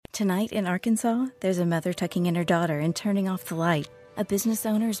Tonight in Arkansas, there's a mother tucking in her daughter and turning off the light. A business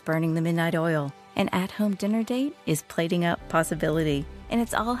owner's burning the midnight oil. An at-home dinner date is plating up possibility. And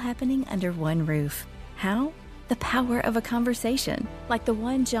it's all happening under one roof. How? The power of a conversation, like the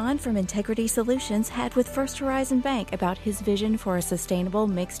one John from Integrity Solutions had with First Horizon Bank about his vision for a sustainable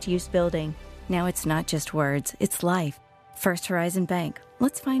mixed-use building. Now it's not just words, it's life. First Horizon Bank.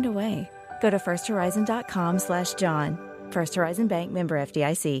 Let's find a way. Go to firsthorizon.com/John. First Horizon Bank, member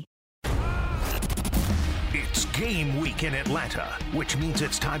FDIC. It's game week in Atlanta, which means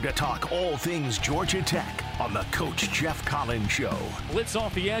it's time to talk all things Georgia Tech on the Coach Jeff Collins Show. Blitz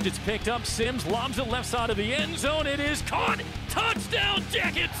off the edge. It's picked up. Sims lobs it left side of the end zone. It is caught. Touchdown,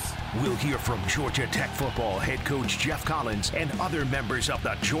 Jackets! We'll hear from Georgia Tech football head coach Jeff Collins and other members of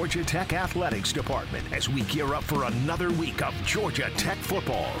the Georgia Tech athletics department as we gear up for another week of Georgia Tech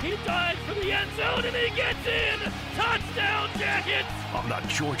football. He dives for the end zone and he gets in. Touchdown, Jackets! On the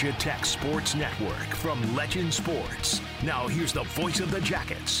Georgia Tech Sports Network from Legend Sports. Now here's the voice of the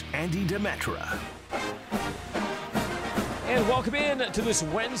Jackets, Andy Demetra. And welcome in to this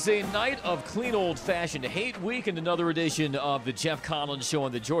Wednesday night of Clean Old-Fashioned Hate Week and another edition of the Jeff Collins Show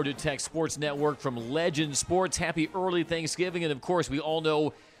on the Georgia Tech Sports Network from Legend Sports. Happy early Thanksgiving, and of course we all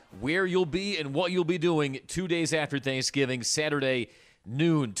know where you'll be and what you'll be doing 2 days after Thanksgiving, Saturday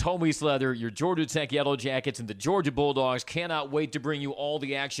noon. Tommy Leather, your Georgia Tech Yellow Jackets, and the Georgia Bulldogs cannot wait to bring you all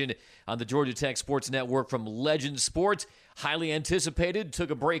the action on the Georgia Tech Sports Network from Legend Sports. Highly anticipated,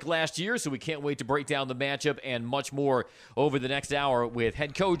 took a break last year, so we can't wait to break down the matchup and much more over the next hour with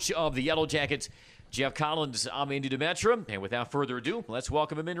head coach of the Yellow Jackets, Jeff Collins. I'm Andy Demetra, and without further ado, let's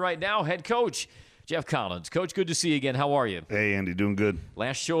welcome him in right now, head coach Jeff Collins. Coach, good to see you again. How are you? Hey, Andy, doing good.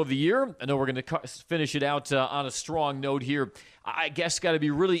 Last show of the year. I know we're going to finish it out on a strong note here. I guess it's got to be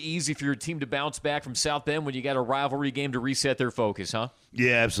really easy for your team to bounce back from South Bend when you got a rivalry game to reset their focus, huh?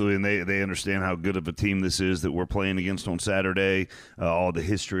 Yeah, absolutely, and they understand how good of a team this is that we're playing against on Saturday, all the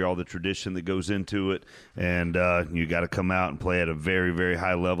history, all the tradition that goes into it, and you got to come out and play at a very, very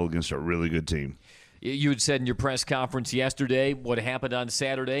high level against a really good team. You had said in your press conference yesterday what happened on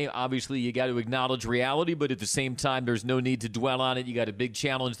Saturday. Obviously, you got to acknowledge reality, but at the same time, there's no need to dwell on it. You got a big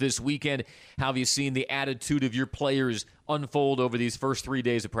challenge this weekend. How have you seen the attitude of your players unfold over these first 3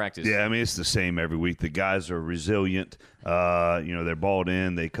 days of practice? Yeah, I mean, it's the same every week. The guys are resilient. They're balled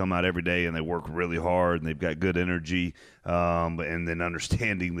in. They come out every day and they work really hard, and they've got good energy. And then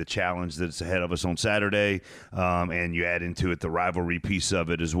understanding the challenge that's ahead of us on Saturday, and you add into it the rivalry piece of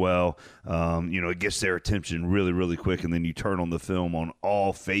it as well. It gets their attention really, really quick, and then you turn on the film on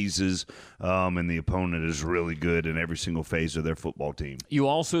all phases, and the opponent is really good in every single phase of their football team. You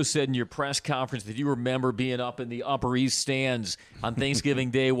also said in your press conference that you remember being up in the Upper East stands on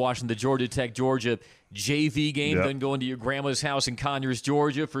Thanksgiving Day watching the Georgia Tech-Georgia JV game, then going to your grandma's house in Conyers,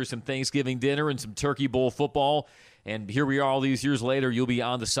 Georgia for some Thanksgiving dinner and some Turkey Bowl football. And here we are all these years later. You'll be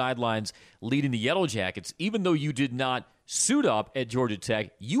on the sidelines leading the Yellow Jackets. Even though you did not suit up at Georgia Tech,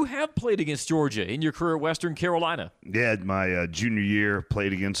 you have played against Georgia in your career at Western Carolina. Yeah, my junior year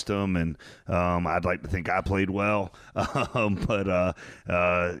played against them, and I'd like to think I played well.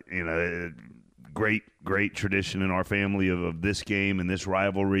 Great tradition in our family of this game and this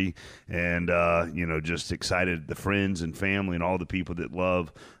rivalry, and just excited the friends and family and all the people that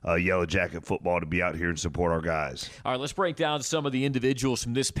love Yellow Jacket football to be out here and support our guys. All right, let's break down some of the individuals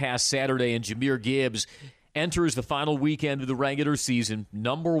from this past Saturday. And Jahmyr Gibbs enters the final weekend of the regular season,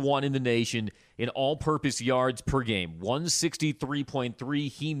 number one in the nation in all-purpose yards per game, 163.3.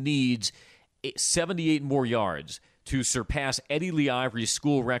 He needs 78 more yards to surpass Eddie Lee Ivory's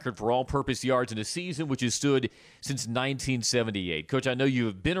school record for all-purpose yards in a season, which has stood since 1978. Coach, I know you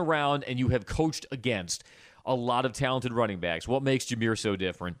have been around and you have coached against a lot of talented running backs. What makes Jahmyr so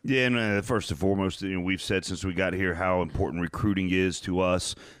different? Yeah, and first and foremost, we've said since we got here how important recruiting is to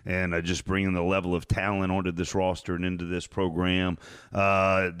us, and just bringing the level of talent onto this roster and into this program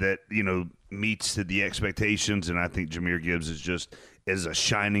that meets to the expectations. And I think Jahmyr Gibbs is a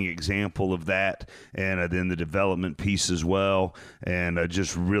shining example of that, and then the development piece as well. And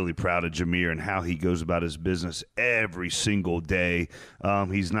just really proud of Jahmyr and how he goes about his business every single day.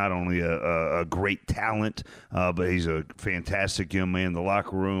 He's not only a great talent, but he's a fantastic young man in the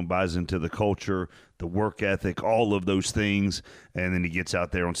locker room, buys into the culture, the work ethic, all of those things. And then he gets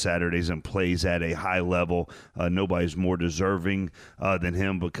out there on Saturdays and plays at a high level. Nobody's more deserving than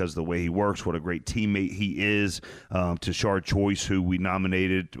him because of the way he works, what a great teammate he is. Tashard Choice, who we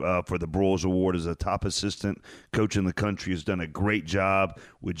nominated for the Broyles Award as a top assistant coach in the country, has done a great job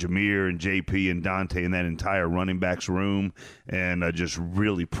with Jameer and JP and Dante and that entire running backs room, and just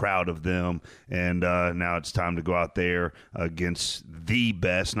really proud of them. And now it's time to go out there against the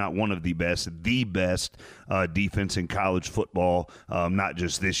best, not one of the best defense in college football, not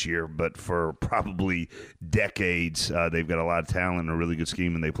just this year, but for probably decades. They've got a lot of talent and a really good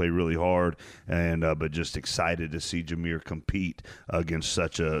scheme, and they play really hard. And but just excited to see Jameer compete against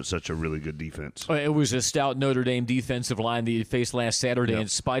such a really good defense. It was a stout Notre Dame defensive line that you faced last Saturday. Yep. In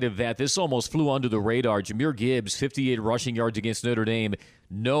spite of that, this almost flew under the radar. Jameer Gibbs, 58 rushing yards against Notre Dame.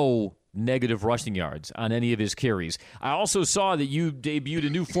 No negative rushing yards on any of his carries. I also saw that you debuted a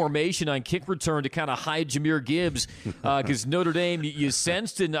new formation on kick return to kind of hide Jameer Gibbs because Notre Dame, you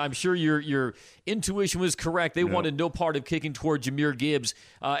sensed, and I'm sure your intuition was correct, they wanted no part of kicking toward Jameer Gibbs.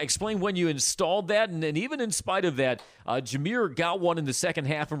 Explain when you installed that, and even in spite of that, Jameer got one in the second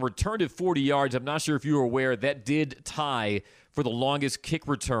half and returned it 40 yards. I'm not sure if you were aware, that did tie for the longest kick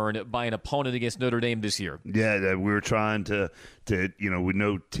return by an opponent against Notre Dame this year. Yeah, we were trying to we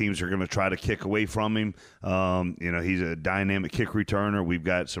know teams are going to try to kick away from him. He's a dynamic kick returner. We've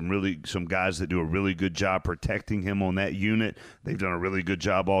got some guys that do a really good job protecting him on that unit. They've done a really good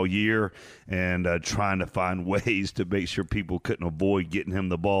job all year, and trying to find ways to make sure people couldn't avoid getting him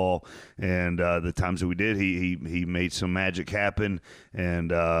the ball. And the times that we did, he made some magic happen, and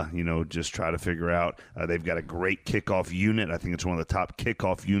just try to figure out. They've got a great kickoff unit. I think it's one of the top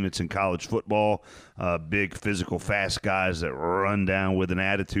kickoff units in college football. Big, physical, fast guys that run down with an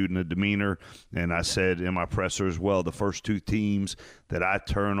attitude and a demeanor. And I said in my presser as well, the first two teams that I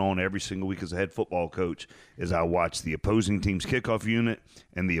turn on every single week as a head football coach is I watch the opposing team's kickoff unit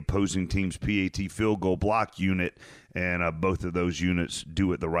and the opposing team's PAT field goal block unit. And both of those units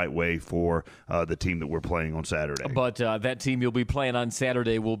do it the right way for the team that we're playing on Saturday. But that team you'll be playing on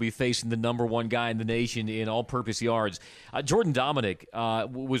Saturday will be facing the number one guy in the nation in all-purpose yards. Jordan Domineck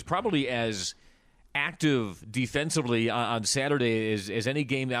was probably as active defensively on Saturday as any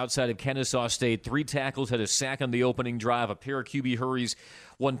game outside of Kennesaw State. 3 tackles, had a sack on the opening drive, a pair of QB hurries,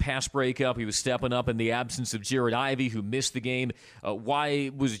 1 pass breakup. He was stepping up in the absence of Jared Ivey, who missed the game. Why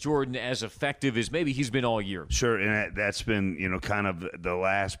was Jordan as effective as maybe he's been all year? Sure, and that's been, kind of the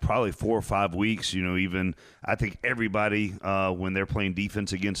last probably 4 or 5 weeks. Even I think everybody, when they're playing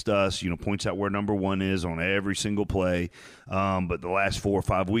defense against us, points out where number one is on every single play. But the last 4 or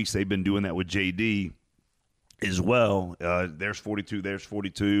 5 weeks, they've been doing that with JD as well. There's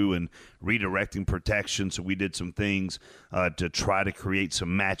 42, and redirecting protection. So we did some things to try to create some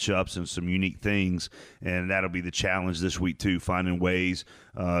matchups and some unique things, and that'll be the challenge this week too, finding ways.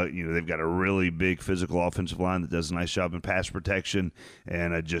 They've got a really big physical offensive line that does a nice job in pass protection,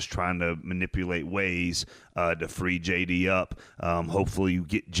 and just trying to manipulate ways to free JD up. Hopefully you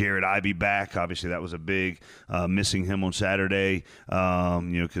get Jared Ivey back. Obviously that was a big missing him on Saturday,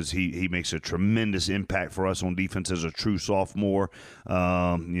 because he makes a tremendous impact for us on defense as a true sophomore.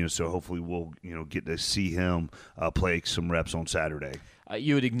 So hopefully we'll get to see him play some reps on Saturday.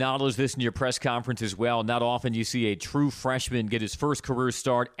 You would acknowledge this in your press conference as well. Not often you see a true freshman get his first career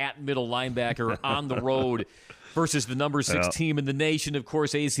start at middle linebacker on the road versus the number 6 team in the nation. Of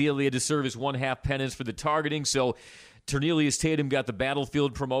course, A.C. Elliott to serve as 1/2 penance for the targeting. So Ternelius Tatum got the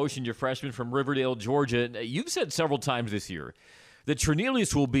battlefield promotion, your freshman from Riverdale, Georgia. You've said several times this year that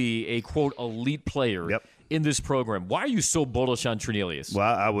Ternelius will be a, quote, elite player in this program. Why are you so bullish on Ternelius?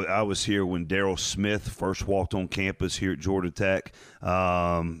 Well, I was here when Daryl Smith first walked on campus here at Georgia Tech,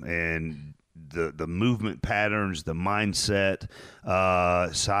 and the movement patterns, the mindset,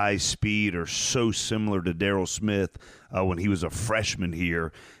 size, speed are so similar to Daryl Smith when he was a freshman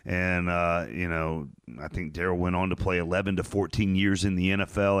here. And, I think Daryl went on to play 11 to 14 years in the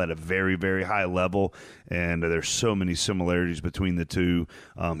NFL at a very, very high level. And there's so many similarities between the two.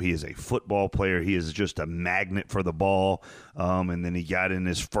 He is a football player. He is just a magnet for the ball. And then he got in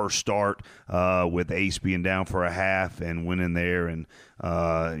his first start with Ace being down for a half and went in there. And,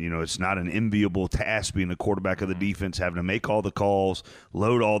 it's not an enviable task being the quarterback of the defense, having to make all the calls,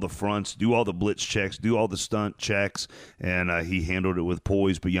 load all the fronts, do all the blitz checks, do all the stunt checks. and he handled it with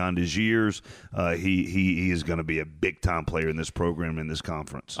poise beyond his years. He is going to be a big-time player in this program, in this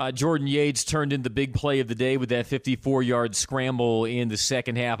conference. Jordan Yates turned in the big play of the day with that 54-yard scramble in the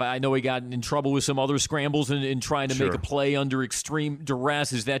second half. I know he got in trouble with some other scrambles in trying to make a play under extreme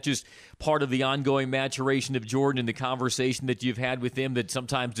duress. Is that just part of the ongoing maturation of Jordan and the conversation that you've had with him, that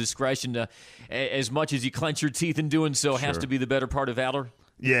sometimes discretion, as much as you clench your teeth in doing so, has to be the better part of valor?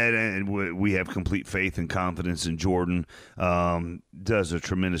 Yeah, and we have complete faith and confidence in Jordan. Does a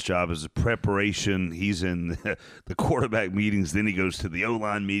tremendous job as a preparation. He's in the quarterback meetings, then he goes to the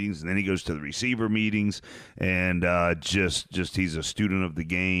O-line meetings, and then he goes to the receiver meetings, and just he's a student of the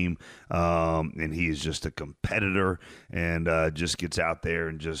game, and he is just a competitor, and just gets out there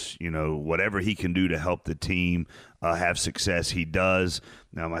and just, whatever he can do to help the team have success, he does.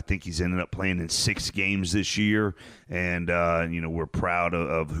 I think he's ended up playing in 6 games this year, and we're proud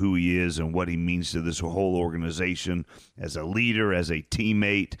of who he is and what he means to this whole organization as a leader, as a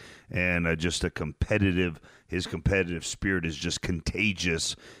teammate, and just his competitive spirit is just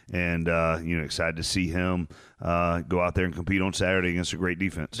contagious, and excited to see him go out there and compete on Saturday against a great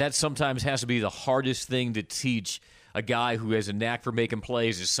defense. That sometimes has to be the hardest thing to teach a guy who has a knack for making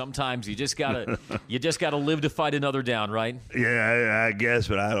plays, is sometimes you just gotta live to fight another down, right? Yeah, I guess,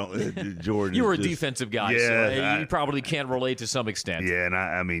 but I don't. Jordan, you were a defensive guy, so you probably can't relate to some extent. Yeah, and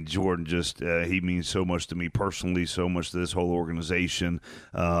I mean, Jordan just he means so much to me personally, so much to this whole organization.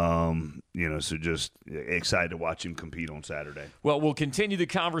 So just excited to watch him compete on Saturday. Well, we'll continue the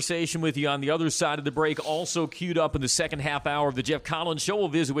conversation with you on the other side of the break. Also queued up in the second half hour of the Jeff Collins Show, we'll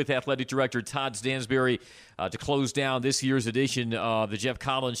visit with Athletic Director Todd Stansbury to close down this year's edition of the Jeff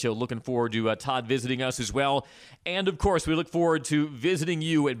Collins Show. Looking forward to Todd visiting us as well. And, of course, we look forward to visiting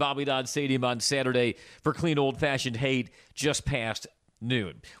you at Bobby Dodd Stadium on Saturday for Clean Old-Fashioned Hate just past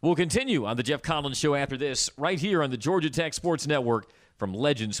noon. We'll continue on the Jeff Collins Show after this, right here on the Georgia Tech Sports Network from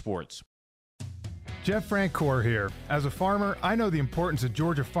Legend Sports. Jeff Francoeur here. As a farmer, I know the importance of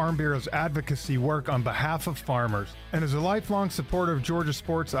Georgia Farm Bureau's advocacy work on behalf of farmers. And as a lifelong supporter of Georgia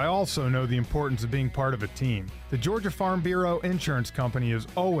sports, I also know the importance of being part of a team. The Georgia Farm Bureau Insurance Company is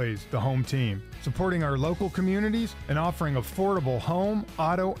always the home team, supporting our local communities and offering affordable home,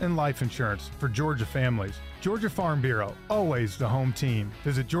 auto, and life insurance for Georgia families. Georgia Farm Bureau, always the home team.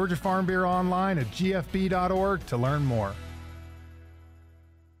 Visit Georgia Farm Bureau online at gfb.org to learn more.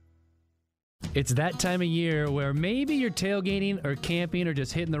 It's that time of year where maybe you're tailgating or camping or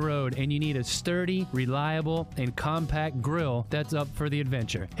just hitting the road and you need a sturdy, reliable, and compact grill that's up for the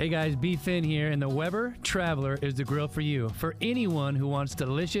adventure. Hey guys, B. Finn here, and the Weber Traveler is the grill for you. For anyone who wants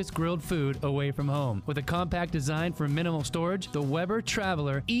delicious grilled food away from home. With a compact design for minimal storage, the Weber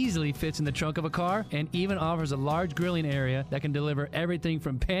Traveler easily fits in the trunk of a car and even offers a large grilling area that can deliver everything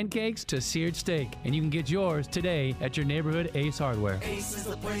from pancakes to seared steak. And you can get yours today at your neighborhood Ace Hardware. Ace is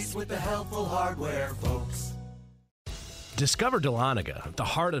the place with the helpful hardware, folks. Discover Dahlonega, the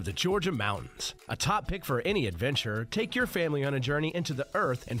heart of the Georgia mountains. A top pick for any adventurer, take your family on a journey into the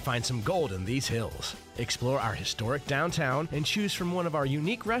earth and find some gold in these hills. Explore our historic downtown and choose from one of our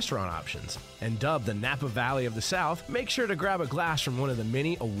unique restaurant options. And dubbed the Napa Valley of the South, make sure to grab a glass from one of the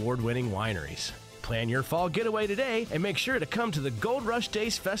many award-winning wineries. Plan your fall getaway today and make sure to come to the Gold Rush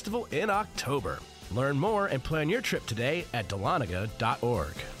Days Festival in October. Learn more and plan your trip today at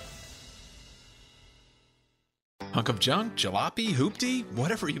dahlonega.org. Hunk of junk, jalopy, hoopty,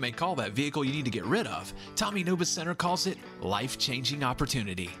 whatever you may call that vehicle you need to get rid of, Tommy Nobis Center calls it life-changing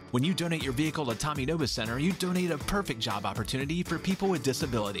opportunity. When you donate your vehicle to Tommy Nobis Center, you donate a perfect job opportunity for people with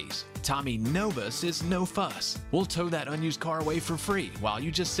disabilities. Tommy Nobis is no fuss. We'll tow that unused car away for free while you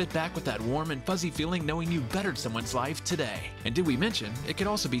just sit back with that warm and fuzzy feeling knowing you bettered someone's life today. And did we mention, it can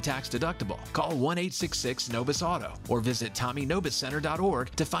also be tax deductible. Call 1-866-NOBIS-AUTO or visit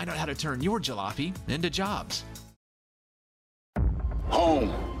TommyNobisCenter.org to find out how to turn your jalopy into jobs.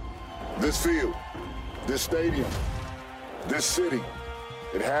 Home, this field, this stadium, this city,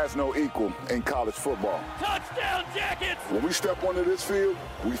 it has no equal in college football. Touchdown, Jackets! When we step onto this field,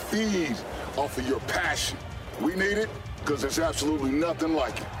 we feed off of your passion. We need it because there's absolutely nothing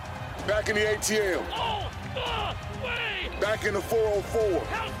like it. Back in the ATL. All the way! Back in the 404.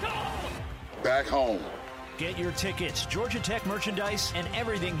 House call! Back home. Get your tickets, Georgia Tech merchandise, and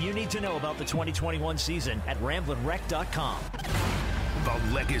everything you need to know about the 2021 season at RamblinWreck.com. The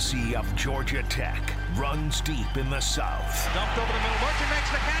legacy of Georgia Tech runs deep in the South. Dumped over the middle. Merchant makes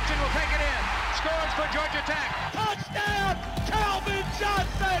the catch and will take it in. Scores for Georgia Tech. Touchdown, Calvin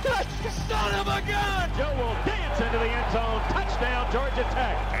Johnson! Son of a gun! Joe will dance into the end zone. Touchdown, Georgia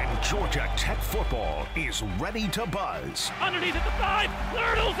Tech. And Georgia Tech football is ready to buzz. Underneath at the 5,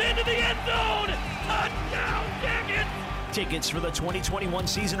 hurdles into the end zone. Touchdown, Jackets! Tickets for the 2021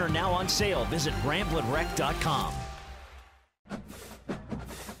 season are now on sale. Visit RamblinWreck.com.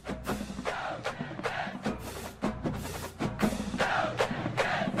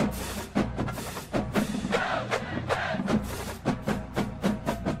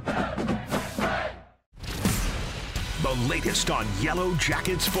 The latest on Yellow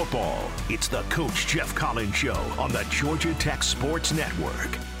Jackets football. It's the Coach Jeff Collins Show on the Georgia Tech Sports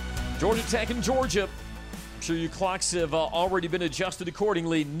Network. Georgia Tech and Georgia. I'm sure your clocks have already been adjusted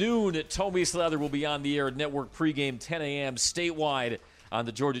accordingly. Noon, Tommy Slather will be on the air at Network pregame, 10 a.m. statewide on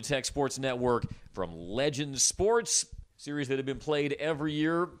the Georgia Tech Sports Network from Legends Sports, series that have been played every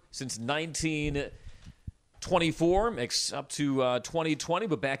year since 1924, up to 2020,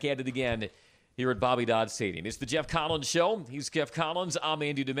 but back at it again here at Bobby Dodd Stadium. It's the Jeff Collins Show. He's Jeff Collins. I'm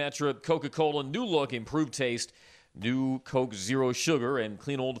Andy Demetra. Coca-Cola, new look, improved taste. New Coke Zero Sugar and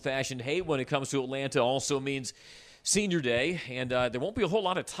clean old-fashioned hate when it comes to Atlanta also means Senior Day. And there won't be a whole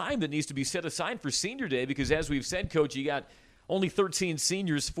lot of time that needs to be set aside for Senior Day because, as we've said, Coach, you got only 13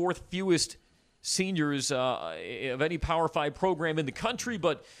 seniors, fourth fewest seniors of any Power 5 program in the country.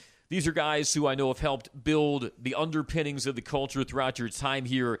 But these are guys who I know have helped build the underpinnings of the culture throughout your time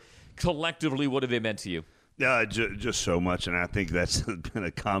here. Collectively, what have they meant to you? Yeah, just so much, and I think that's been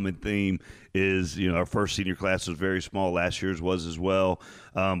a common theme is, our first senior class was very small. Last year's was as well,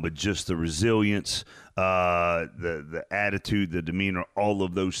 but just the resilience, the attitude, the demeanor, all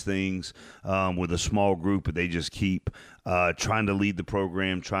of those things with a small group, but they just keep trying to lead the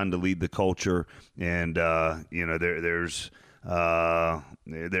program, trying to lead the culture, and,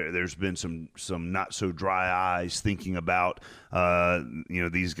 there's been some not so dry eyes thinking about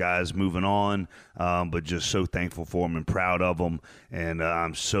these guys moving on, but just so thankful for them and proud of them, and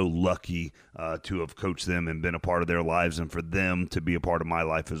I'm so lucky to have coached them and been a part of their lives, and for them to be a part of my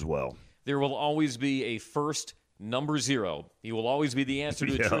life as well. There will always be a first number 0. He will always be the answer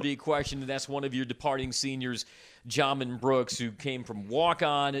to a trivia question, and that's one of your departing seniors, Jamin Brooks, who came from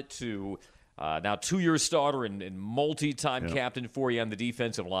walk-on to now 2-year starter and multi-time captain for you on the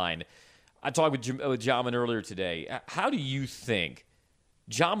defensive line. I talked with Jamin earlier today. How do you think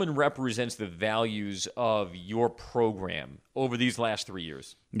Jamin represents the values of your program over these last 3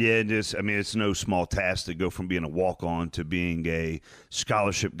 years? Yeah, it's no small task to go from being a walk-on to being a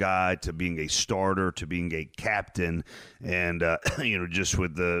scholarship guy to being a starter to being a captain, and just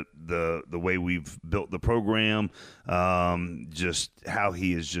with the way we've built the program, just how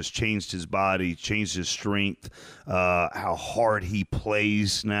he has just changed his body, changed his strength, how hard he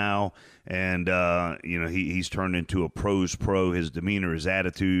plays now. And, he's turned into a pro's pro. His demeanor, his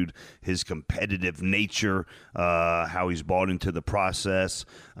attitude, his competitive nature, how he's bought into the process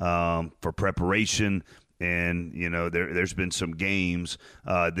for preparation. And, there's been some games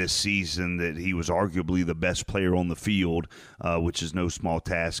this season that he was arguably the best player on the field, which is no small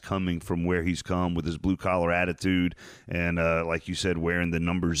task coming from where he's come with his blue-collar attitude and, like you said, wearing the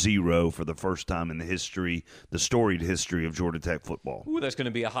number 0 for the first time in the storied history of Georgia Tech football. Ooh, that's going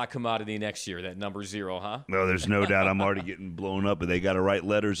to be a hot commodity next year, that number 0, huh? Well, there's no doubt. I'm already getting blown up, but they got to write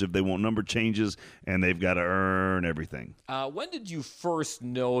letters if they want number changes, and they've got to earn everything. When did you first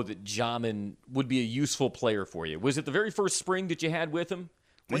know that Jamin would be a useful player for you? Was it the very first spring that you had with him?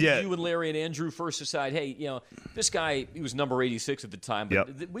 When did you and Larry and Andrew first decide, hey, this guy, he was number 86 at the time,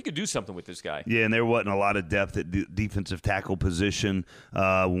 but we could do something with this guy? Yeah, and there wasn't a lot of depth at the defensive tackle position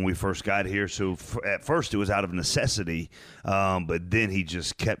when we first got here. So at first it was out of necessity, but then he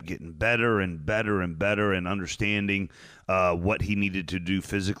just kept getting better and better and better and understanding what he needed to do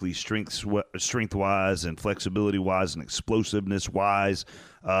physically, strength-wise and flexibility-wise and explosiveness-wise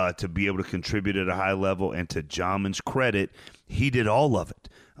to be able to contribute at a high level. And to Jamin's credit, he did all of it.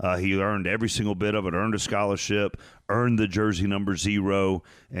 He earned every single bit of it, earned a scholarship, earned the jersey number 0,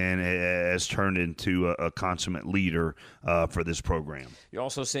 and has turned into a consummate leader for this program. You're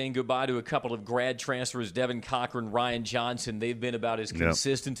also saying goodbye to a couple of grad transfers, Devin Cochran, Ryan Johnson. They've been about as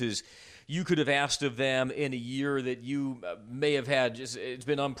consistent as you could have asked of them in a year that you may have had. It's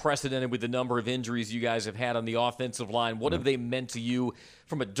been unprecedented with the number of injuries you guys have had on the offensive line. What have they meant to you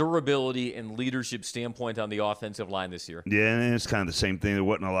from a durability and leadership standpoint on the offensive line this year? Yeah, and it's kind of the same thing. There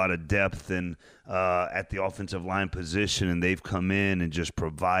wasn't a lot of depth at the offensive line position, and they've come in and just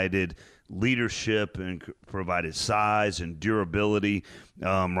provided leadership and provided size and durability.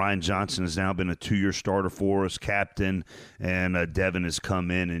 Ryan Johnson has now been a 2-year starter for us, captain, and Devin has come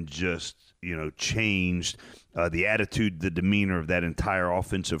in and just, changed the attitude, the demeanor of that entire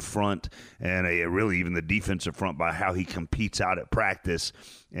offensive front, and really even the defensive front by how he competes out at practice.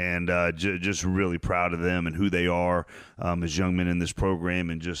 And just really proud of them and who they are as young men in this program,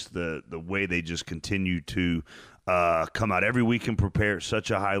 and just the way they just continue to come out every week and prepare at such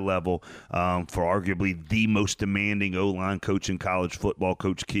a high level for arguably the most demanding O-line coach in college football,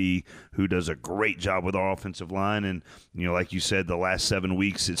 Coach Key, who does a great job with our offensive line. And like you said, the last 7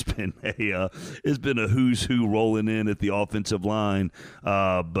 weeks it's been a who's who rolling in at the offensive line.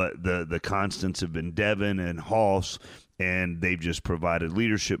 But the constants have been Devin and Hoss, and they've just provided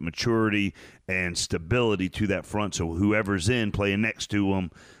leadership, maturity, and stability to that front. So whoever's in playing next to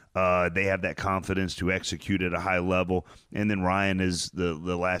them, they have that confidence to execute at a high level. And then Ryan is the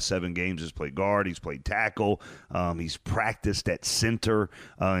last 7 games has played guard. He's played tackle. He's practiced at center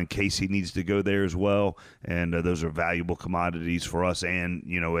in case he needs to go there as well. And those are valuable commodities for us, and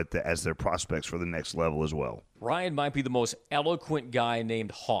as their prospects for the next level as well. Ryan might be the most eloquent guy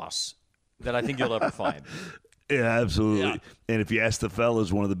named Hoss that I think you'll ever find. Yeah, absolutely. Yeah. And if you ask the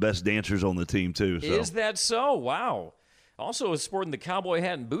fellas, one of the best dancers on the team too. So. Is that so? Wow. Also sporting the cowboy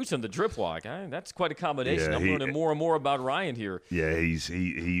hat and boots on the drip walk. That's quite a combination. I'm learning more and more about Ryan here. Yeah,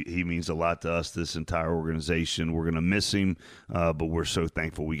 he means a lot to us, this entire organization. We're going to miss him, but we're so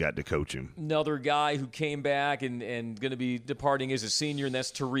thankful we got to coach him. Another guy who came back and going to be departing as a senior, and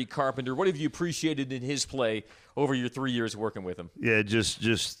that's Tariq Carpenter. What have you appreciated in his play over your 3 years working with him? Yeah,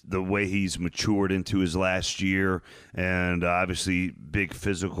 just the way he's matured into his last year, and obviously big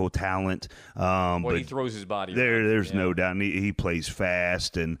physical talent. But he throws his body. There's no doubt. And he plays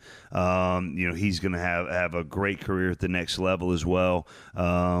fast, and he's going to have a great career at the next level as well.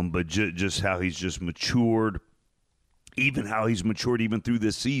 But just how he's just matured. Even how he's matured even through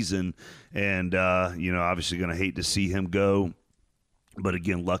this season, and obviously going to hate to see him go. But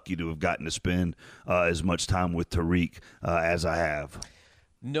again, lucky to have gotten to spend as much time with Tariq as I have.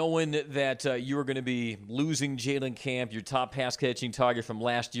 Knowing that you were going to be losing Jalen Camp, your top pass-catching target from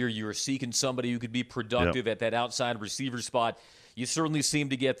last year, you were seeking somebody who could be productive at that outside receiver spot. You certainly seem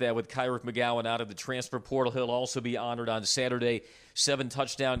to get that with Kyric McGowan out of the transfer portal. He'll also be honored on Saturday, 7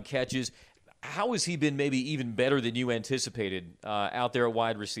 touchdown catches. How has he been maybe even better than you anticipated out there at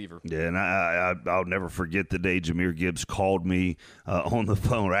wide receiver? Yeah, and I'll never forget the day Jahmyr Gibbs called me on the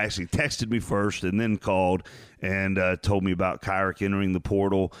phone, or actually texted me first and then called and told me about Kyric entering the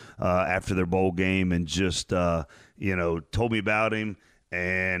portal after their bowl game, and just, told me about him.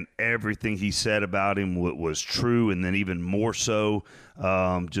 And everything he said about him was true, and then even more so,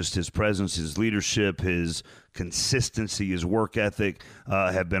 just his presence, his leadership, his consistency, his work ethic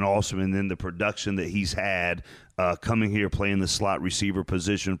have been awesome. And then the production that he's had coming here, playing the slot receiver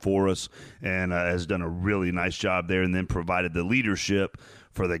position for us, and has done a really nice job there, and then provided the leadership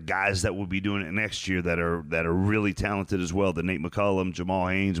for the guys that will be doing it next year that are really talented as well. The Nate McCullum, Jamal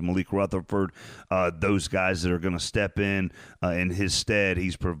Haynes, Malik Rutherford, those guys that are going to step in his stead.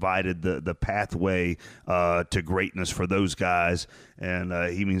 He's provided the pathway to greatness for those guys, and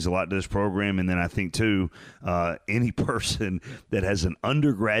he means a lot to this program. And then I think, too, any person that has an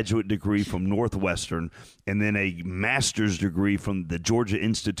undergraduate degree from Northwestern and then a master's degree from the Georgia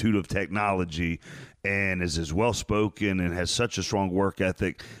Institute of Technology and is as well-spoken and has such a strong work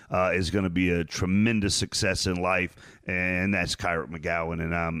ethic is going to be a tremendous success in life, and that's Kyric McGowan,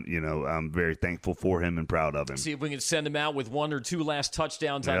 and I'm very thankful for him and proud of him. See if we can send him out with 1 or 2 last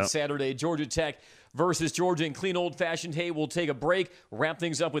touchdowns on Saturday. Georgia Tech versus Georgia in clean old-fashioned. Hey, we'll take a break, wrap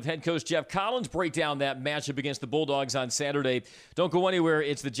things up with head coach Jeff Collins, break down that matchup against the Bulldogs on Saturday. Don't go anywhere.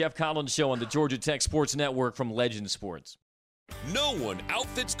 It's the Jeff Collins Show on the Georgia Tech Sports Network from Legend Sports. No one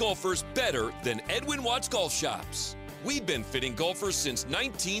outfits golfers better than Edwin Watts Golf Shops. We've been fitting golfers since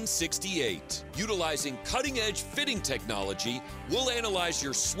 1968. Utilizing cutting-edge fitting technology, we'll analyze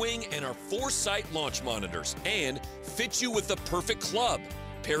your swing and our Foresight launch monitors and fit you with the perfect club,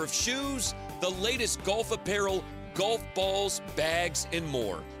 pair of shoes, the latest golf apparel, golf balls, bags, and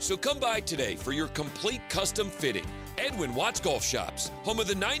more. So come by today for your complete custom fitting. Edwin Watts Golf Shops, home of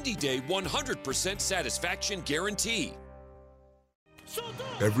the 90-day 100% satisfaction guarantee.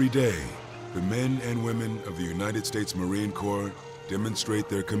 Every day, the men and women of the United States Marine Corps demonstrate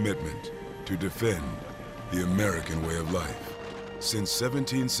their commitment to defend the American way of life. Since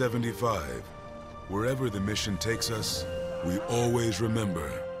 1775, wherever the mission takes us, we always remember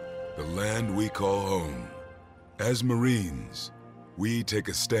the land we call home. As Marines, we take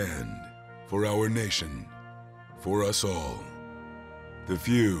a stand for our nation, for us all. The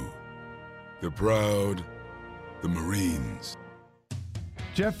few, the proud, the Marines.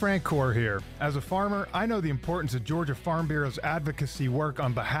 Jeff Francoeur here. As a farmer, I know the importance of Georgia Farm Bureau's advocacy work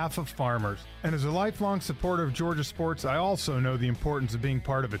on behalf of farmers. And as a lifelong supporter of Georgia sports, I also know the importance of being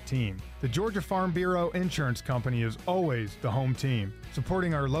part of a team. The Georgia Farm Bureau Insurance Company is always the home team,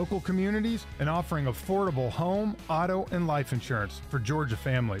 supporting our local communities and offering affordable home, auto, and life insurance for Georgia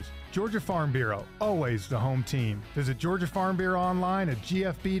families. Georgia Farm Bureau, always the home team. Visit Georgia Farm Bureau online at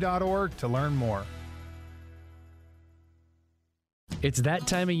gfb.org to learn more. It's that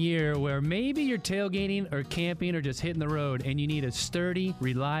time of year where maybe you're tailgating or camping or just hitting the road and you need a sturdy,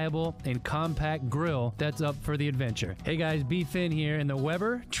 reliable, and compact grill that's up for the adventure. Hey guys, B. Finn here, and the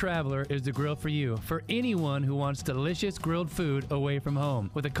Weber Traveler is the grill for you. For anyone who wants delicious grilled food away from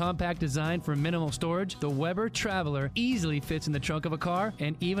home. With a compact design for minimal storage, the Weber Traveler easily fits in the trunk of a car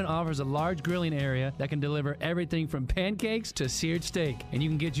and even offers a large grilling area that can deliver everything from pancakes to seared steak. And you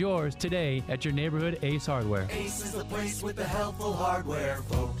can get yours today at your neighborhood Ace Hardware. Ace is the place with the helpful hardware,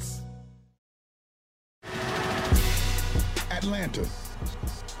 folks. Atlanta,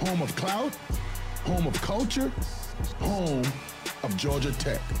 home of clout, home of culture, home of Georgia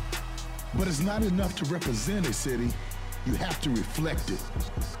Tech. But it's not enough to represent a city, you have to reflect it.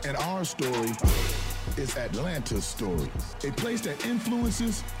 And our story is Atlanta's story. A place that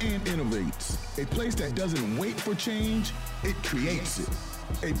influences and innovates. A place that doesn't wait for change, it creates it.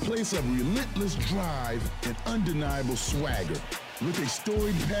 A place of relentless drive and undeniable swagger. With a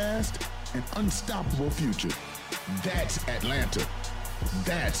storied past and unstoppable future. That's Atlanta.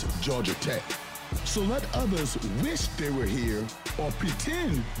 That's Georgia Tech. So let others wish they were here or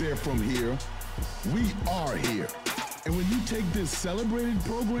pretend they're from here. We are here. And when you take this celebrated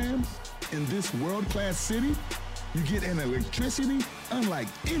program in this world-class city, you get an electricity unlike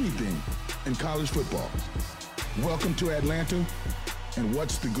anything in college football. Welcome to Atlanta, and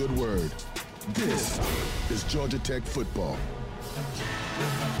what's the good word? This is Georgia Tech football.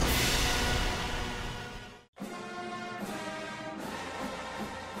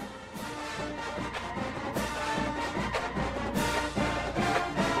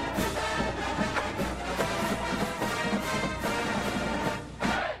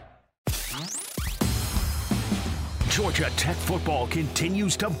 Georgia Tech football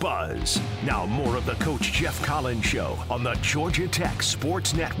continues to buzz. Now more of the Coach Jeff Collins Show on the Georgia Tech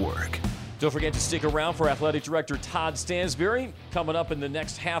Sports Network. Don't forget to stick around for Athletic Director Todd Stansbury coming up in the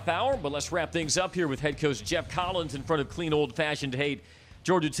next half hour. But let's wrap things up here with head coach Jeff Collins in front of Clean Old Fashioned Hate,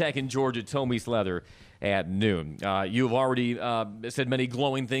 Georgia Tech and Georgia Tomies Leather at noon. You have already said many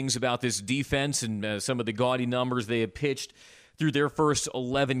glowing things about this defense and some of the gaudy numbers they have pitched through their first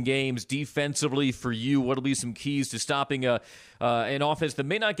 11 games. Defensively for you, what will be some keys to stopping an offense that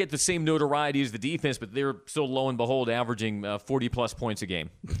may not get the same notoriety as the defense, but they're still, lo and behold, averaging 40-plus points a game?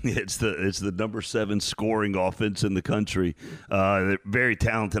 It's the number 7 scoring offense in the country. They're very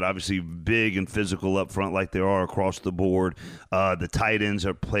talented, obviously big and physical up front like they are across the board. The tight ends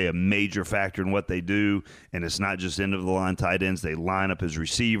play a major factor in what they do, and it's not just end-of-the-line tight ends. They line up as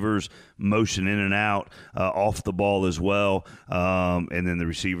receivers, motion in and out, off the ball as well. And then the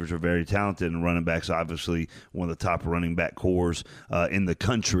receivers are very talented, and running backs, obviously, one of the top running back cores in the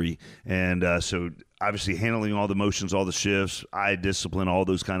country. And so obviously handling all the motions, all the shifts, eye discipline, all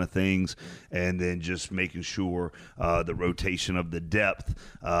those kind of things, and then just making sure the rotation of the depth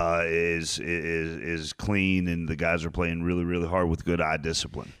is clean, and the guys are playing really, really hard with good eye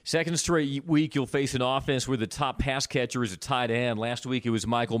discipline. Second straight week, you'll face an offense where the top pass catcher is a tight end. Last week, it was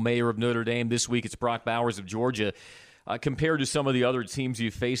Michael Mayer of Notre Dame. This week, it's Brock Bowers of Georgia. Compared to some of the other teams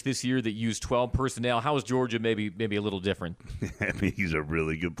you've faced this year that use 12 personnel, how is Georgia maybe a little different? I mean, he's a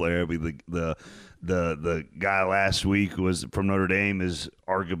really good player. I mean, the guy last week was from Notre Dame is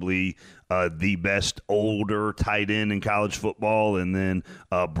arguably the best older tight end in college football, and then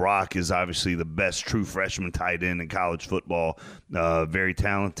Brock is obviously the best true freshman tight end in college football. Very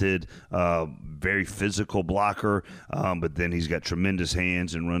talented, very physical blocker, but then he's got tremendous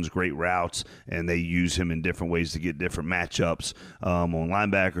hands and runs great routes, and they use him in different ways to get different matchups on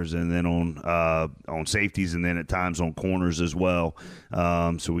linebackers and then on safeties, and then at times on corners as well.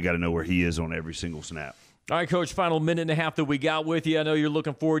 So we got to know where he is on every single snap. All right, Coach, final minute and a half that we got with you. I know you're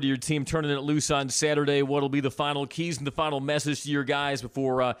looking forward to your team turning it loose on Saturday. What will be the final keys and the final message to your guys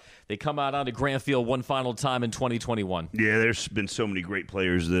before they come out onto Grant Field one final time in 2021? Yeah, there's been so many great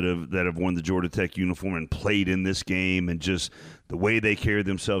players that have worn the Georgia Tech uniform and played in this game, and just the way they carry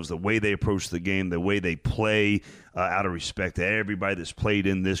themselves, the way they approach the game, the way they play out of respect to everybody that's played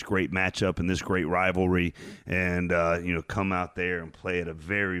in this great matchup and this great rivalry, and come out there and play at a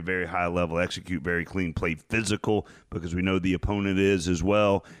very, very high level, execute very clean, play physical because we know the opponent is as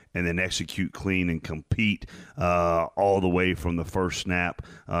well, and then execute clean and compete all the way from the first snap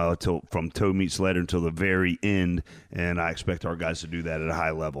from toe meets leather until the very end. And I expect our guys to do that at a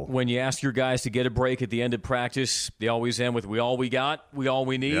high level. When you ask your guys to get a break at the end of practice, they always end with, we all we got, we all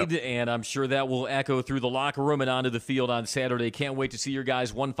we need. Yep. And I'm sure that will echo through the locker room and onto the field on Saturday. Can't wait to see your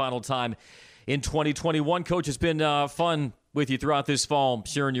guys one final time in 2021. Coach, it's been fun with you throughout this fall,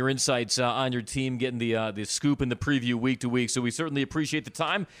 sharing your insights on your team, getting the scoop and the preview week to week. So we certainly appreciate the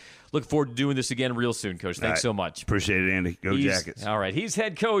time. Look forward to doing this again real soon, Coach. Thanks so much. Appreciate it, Andy. Go Jackets. All right. He's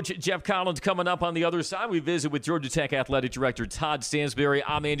head coach Jeff Collins. Coming up on the other side, we visit with Georgia Tech Athletic Director Todd Stansbury.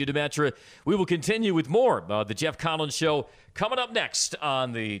 I'm Andy Demetra. We will continue with more of the Jeff Collins Show coming up next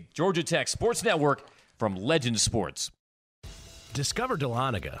on the Georgia Tech Sports Network from Legend Sports. Discover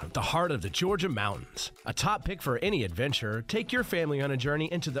Dahlonega, the heart of the Georgia mountains. A top pick for any adventure, take your family on a journey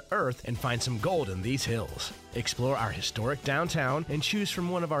into the earth and find some gold in these hills. Explore our historic downtown and choose from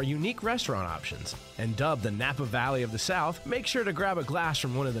one of our unique restaurant options. And dubbed the Napa Valley of the South, make sure to grab a glass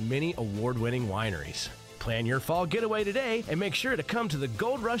from one of the many award-winning wineries. Plan your fall getaway today and make sure to come to the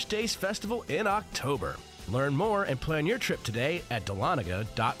Gold Rush Days Festival in October. Learn more and plan your trip today at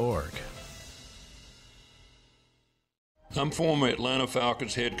dahlonega.org. I'm former Atlanta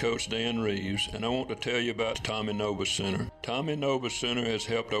Falcons head coach Dan Reeves, and I want to tell you about Tommy Nobis Center. Tommy Nobis Center has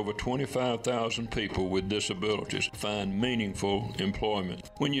helped over 25,000 people with disabilities find meaningful employment.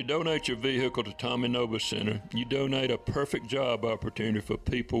 When you donate your vehicle to Tommy Nobis Center, you donate a perfect job opportunity for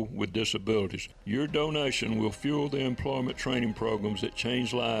people with disabilities. Your donation will fuel the employment training programs that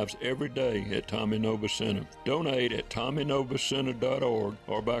change lives every day at Tommy Nobis Center. Donate at TommyNobisCenter.org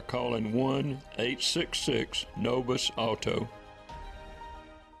or by calling 1-866-NOBIS-AUTO.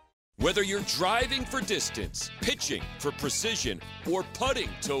 Whether you're driving for distance, pitching for precision, or putting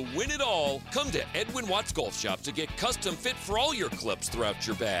to win it all, come to Edwin Watts Golf Shop to get custom fit for all your clubs throughout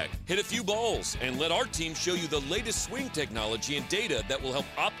your bag. Hit a few balls and let our team show you the latest swing technology and data that will help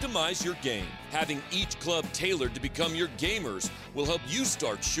optimize your game. Having each club tailored to become your gamers will help you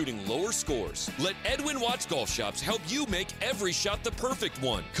start shooting lower scores. Let Edwin Watts Golf Shops help you make every shot the perfect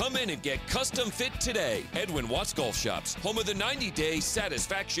one. Come in and get custom fit today. Edwin Watts Golf Shops, home of the 90-day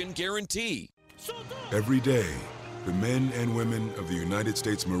satisfaction guarantee. Every day, the men and women of the United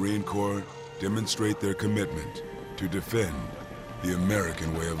States Marine Corps demonstrate their commitment to defend the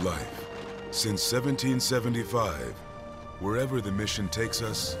American way of life. Since 1775, wherever the mission takes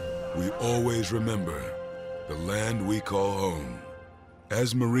us, we always remember the land we call home.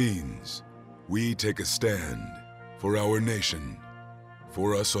 As Marines, we take a stand for our nation,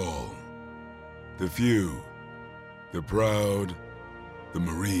 for us all. The few, the proud, the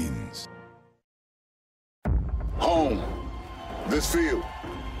Marines. Home, this field,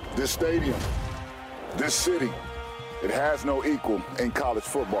 this stadium, this city, it has no equal in college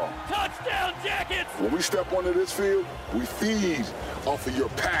football. Touchdown, Jackets! When we step onto this field, we feed off of your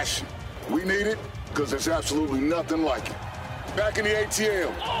passion. We need it because there's absolutely nothing like it. Back in the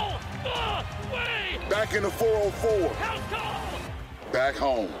ATL. All the way! Back in the 404. House call! Back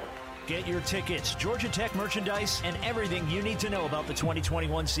home. Get your tickets, Georgia Tech merchandise, and everything you need to know about the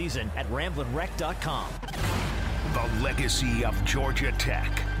 2021 season at RamblinWreck.com. The legacy of Georgia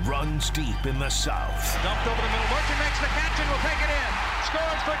Tech runs deep in the South. Dumped over the middle. Merchant makes the catch and will take it in.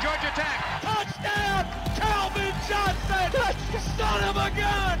 Scores for Georgia Tech. Touchdown, Calvin Johnson! Son of a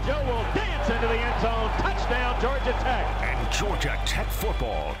gun! Joe will dance into the end zone. Touchdown, Georgia Tech. And Georgia Tech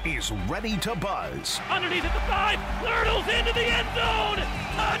football is ready to buzz. Underneath at the 5, Hurdles into the end zone.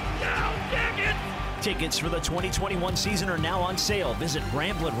 Touchdown, Jackets! Tickets for the 2021 season are now on sale. Visit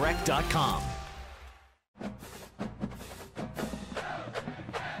RamblinWreck.com.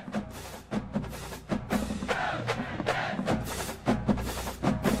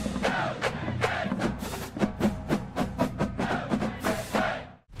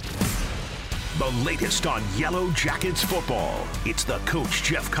 The latest on Yellow Jackets football. It's the Coach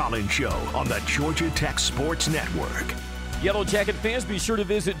Jeff Collins Show on the Georgia Tech Sports Network. Yellow Jacket fans, be sure to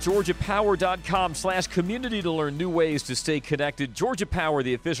visit GeorgiaPower.com/community to learn new ways to stay connected. Georgia Power,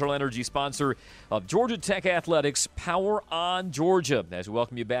 the official energy sponsor of Georgia Tech Athletics. Power on Georgia. As we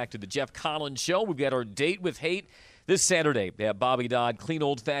welcome you back to the Jeff Collins Show, we've got our Date with Hate this Saturday at Bobby Dodd, Clean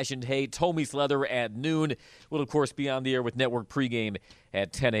Old Fashioned Hate, Toe Meets Leather at noon. We'll, of course, be on the air with Network pregame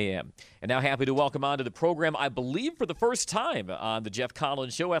at 10 a.m. And now happy to welcome onto the program, I believe for the first time on the Jeff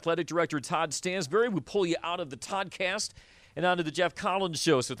Collins Show, Athletic Director Todd Stansbury. We pull you out of the Toddcast and onto the Jeff Collins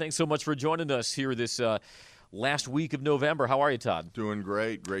Show. So thanks so much for joining us here this last week of November. How are you, Todd? Doing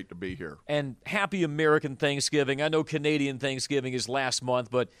great. Great to be here. And happy American Thanksgiving. I know Canadian Thanksgiving is last month,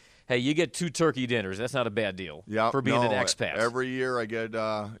 but Hey, you get 2 turkey dinners. That's not a bad deal for being an expat. Every year I get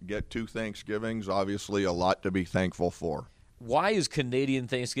 2 Thanksgivings. Obviously, a lot to be thankful for. Why is Canadian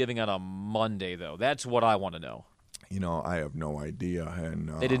Thanksgiving on a Monday, though? That's what I want to know. I have no idea. And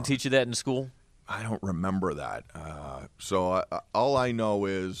they didn't teach you that in school? I don't remember that. So all I know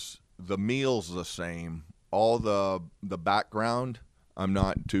is the meal's the same. All the background, I'm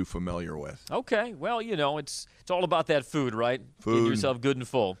not too familiar with. Okay. Well, it's all about that food, right? Food. Getting yourself good and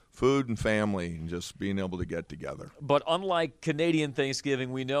full. Food and family and just being able to get together. But unlike Canadian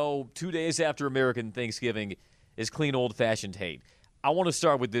Thanksgiving, we know 2 days after American Thanksgiving is clean old-fashioned hate. I want to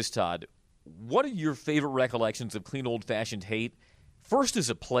start with this, Todd. What are your favorite recollections of clean old-fashioned hate, first as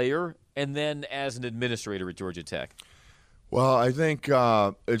a player and then as an administrator at Georgia Tech? Well, I think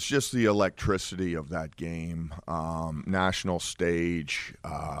it's just the electricity of that game. National stage,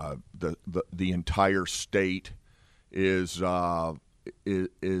 the entire state is in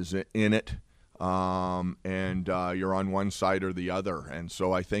it, and you're on one side or the other. And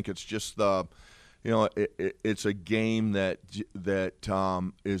so I think it's just it's a game that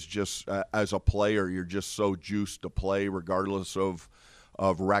is just as a player, you're just so juiced to play, regardless of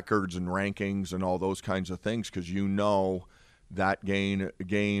records and rankings and all those kinds of things, because that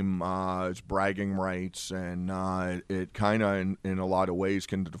game is bragging rights, and it kind of, in a lot of ways,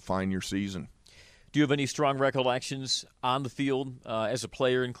 can define your season. Do you have any strong recollections on the field as a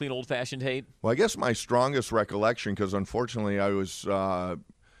player in clean old-fashioned hate? Well, I guess my strongest recollection, because unfortunately I was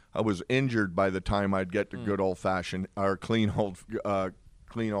injured by the time I'd get to good old-fashioned or clean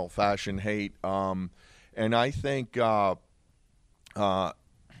old-fashioned hate, and I think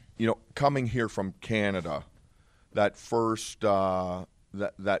coming here from Canada, that first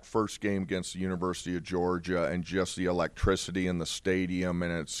game against the University of Georgia, and just the electricity in the stadium,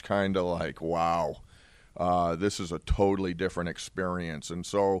 and it's kind of like, wow, this is a totally different experience. And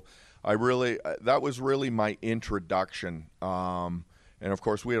so that was really my introduction. And of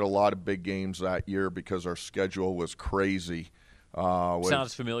course, we had a lot of big games that year because our schedule was crazy.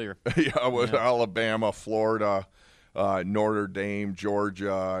 Sounds familiar. With Alabama, Florida, Notre Dame,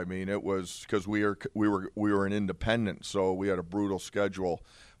 Georgia. I mean, it was because we were an independent, so we had a brutal schedule.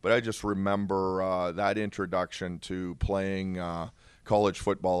 But I just remember that introduction to playing college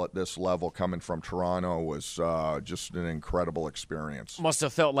football at this level, coming from Toronto, was just an incredible experience. Must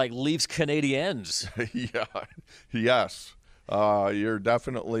have felt like Leafs Canadiens. Yes. You're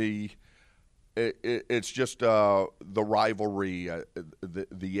definitely. It's just the rivalry,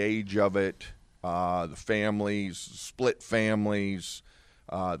 the age of it. The families, split families,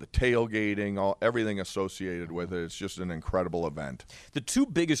 the tailgating, everything associated with it. It's just an incredible event. The 2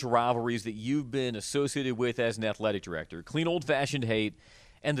 biggest rivalries that you've been associated with as an athletic director, clean old-fashioned hate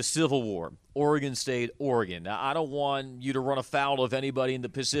and the Civil War, Oregon State, Oregon. Now, I don't want you to run afoul of anybody in the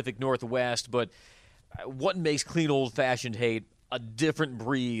Pacific Northwest, but what makes clean old-fashioned hate a different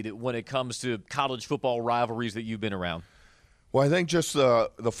breed when it comes to college football rivalries that you've been around? Well, I think just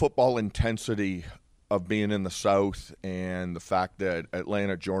the football intensity of being in the South, and the fact that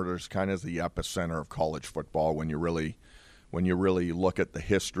Atlanta, Georgia is kind of the epicenter of college football when you really look at the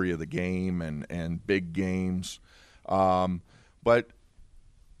history of the game and big games. But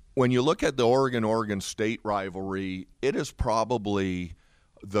when you look at the Oregon State rivalry, it is probably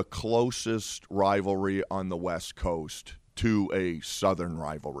the closest rivalry on the West Coast to a Southern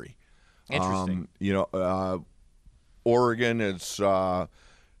rivalry. Interesting. Oregon is that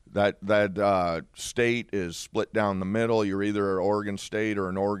state is split down the middle. You're either an Oregon State or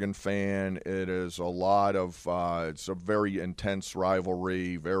an Oregon fan. It is a lot of it's a very intense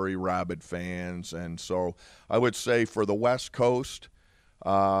rivalry, very rabid fans, and so I would say for the West Coast,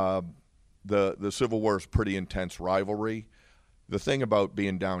 the Civil War is pretty intense rivalry. The thing about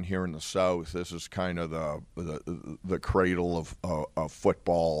being down here in the South, this is kind of the cradle of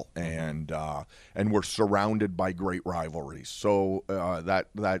football, and we're surrounded by great rivalries. So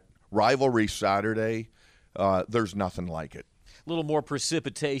that rivalry Saturday, there's nothing like it. A little more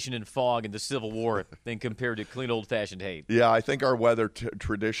precipitation and fog in the Civil War than compared to clean old-fashioned hate. Yeah, I think our weather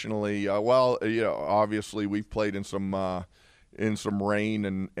traditionally, obviously we've played in some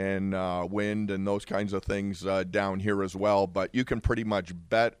rain and wind and those kinds of things down here as well. But you can pretty much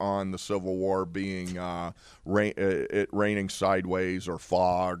bet on the Civil War being raining sideways or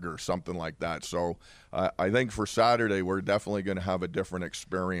fog or something like that. So I think for Saturday we're definitely going to have a different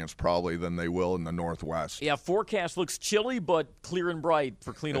experience probably than they will in the Northwest. Yeah, forecast looks chilly but clear and bright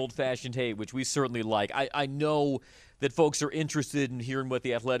for clean old-fashioned hate, which we certainly like. I know that folks are interested in hearing what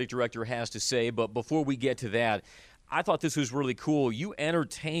the athletic director has to say, but before we get to that, I thought this was really cool. You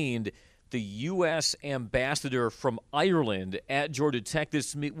entertained the U.S. ambassador from Ireland at Georgia Tech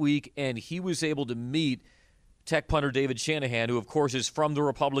this week, and he was able to meet Tech punter David Shanahan, who, of course, is from the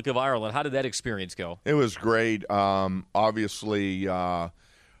Republic of Ireland. How did that experience go? It was great. Obviously,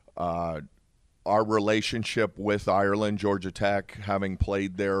 our relationship with Ireland, Georgia Tech, having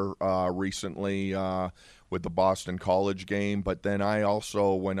played there recently with the Boston College game. But then I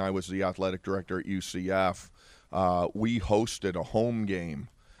also, when I was the athletic director at UCF, we hosted a home game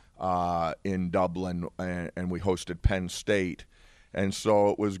in Dublin, and we hosted Penn State. And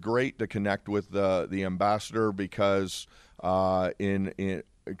so it was great to connect with the ambassador because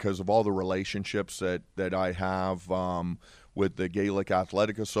because of all the relationships that I have with the Gaelic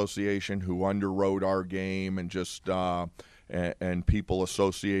Athletic Association, who underwrote our game, and just and people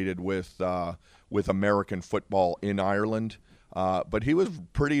associated with American football in Ireland. But he was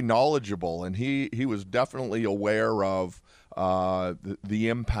pretty knowledgeable, and he was definitely aware of the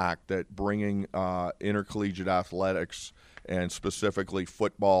impact that bringing intercollegiate athletics and specifically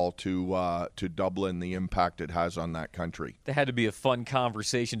football to Dublin, the impact it has on that country. That had to be a fun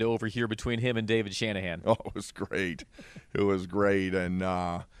conversation to overhear between him and David Shanahan. Oh, it was great. It was great. And,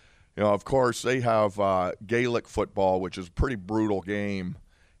 of course, they have Gaelic football, which is a pretty brutal game.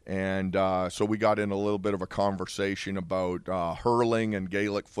 And so we got in a little bit of a conversation about hurling and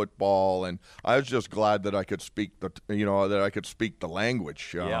Gaelic football, and I was just glad that I could speak the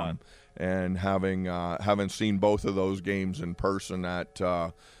language. And having seen both of those games in person at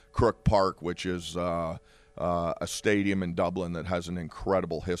Crook Park, which is a stadium in Dublin that has an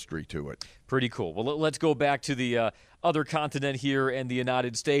incredible history to it. Pretty cool. Well, let's go back to the other continent here in the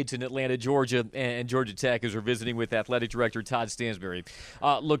United States, in Atlanta, Georgia, and Georgia Tech, as we're visiting with Athletic Director Todd Stansbury.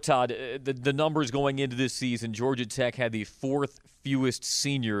 Look, Todd, the numbers going into this season, Georgia Tech had the fourth fewest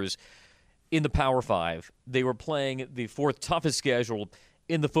seniors in the Power Five. They were playing the fourth toughest schedule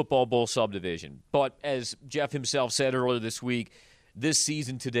in the Football Bowl subdivision. But as Jeff himself said earlier this week, this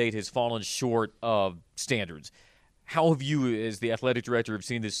season to date has fallen short of standards. How have you, as the athletic director, have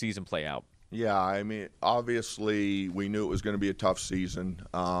seen this season play out? Yeah, I mean, obviously we knew it was going to be a tough season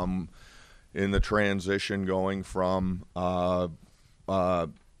in the transition going from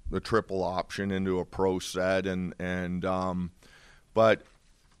the triple option into a pro set, but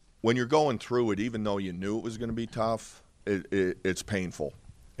when you're going through it, even though you knew it was going to be tough, it's painful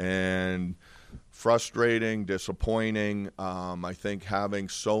and frustrating, disappointing. I think having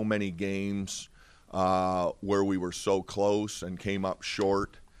so many games where we were so close and came up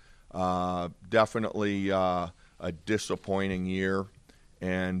short, definitely a disappointing year,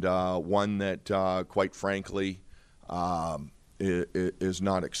 and one that, quite frankly, is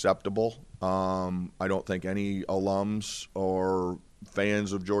not acceptable. I don't think any alums or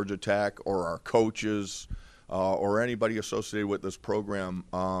fans of Georgia Tech or our coaches or anybody associated with this program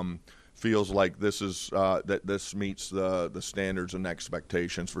feels like this is that this meets the standards and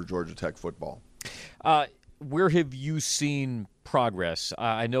expectations for Georgia Tech football. Where have you seen progress?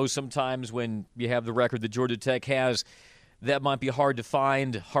 I know sometimes when you have the record that Georgia Tech has, that might be hard to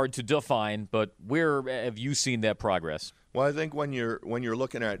find, hard to define, but where have you seen that progress? Well, I think when you're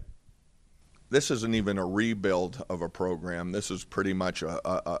looking at, this isn't even a rebuild of a program. This is pretty much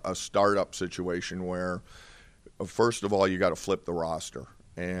a startup situation where, first of all, you got to flip the roster.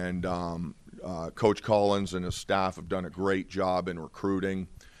 And Coach Collins and his staff have done a great job in recruiting.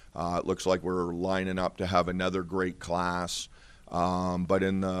 It looks like we're lining up to have another great class. But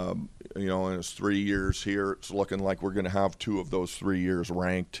in his 3 years here, it's looking like we're going to have 2 of those 3 years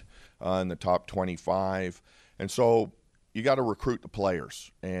ranked in the top 25. And so you got to recruit the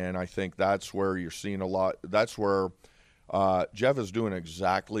players. And I think that's where you're seeing a lot. That's where Jeff is doing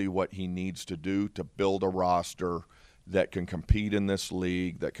exactly what he needs to do to build a roster that can compete in this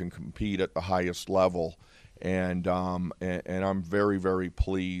league, that can compete at the highest level. And I'm very, very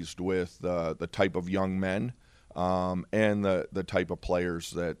pleased with the type of young men and the type of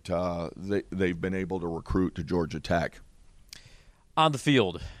players that they've been able to recruit to Georgia Tech. On the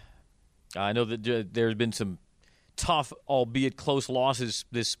field, I know that there's been some tough, albeit close, losses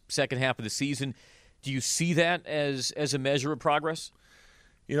this second half of the season. Do you see that as a measure of progress?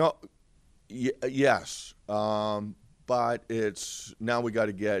 Yes. But it's now we got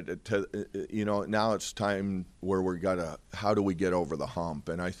to get to, now it's time where how do we get over the hump?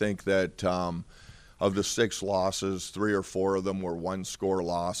 And I think that of the 6 losses, 3 or 4 of them were 1-score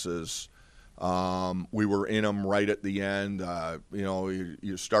losses. We were in them right at the end.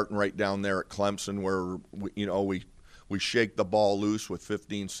 You're starting right down there at Clemson where, we shake the ball loose with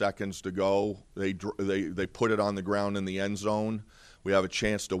 15 seconds to go. They put it on the ground in the end zone. We have a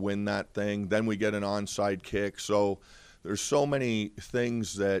chance to win that thing. Then we get an onside kick. So there's so many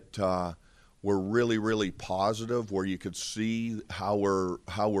things that were really, really positive, where you could see how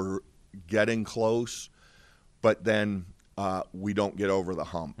we're getting close, but then we don't get over the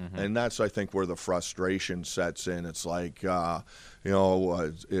hump. Mm-hmm. And that's, I think, where the frustration sets in. It's like, you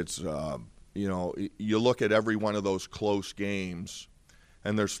look at every one of those close games,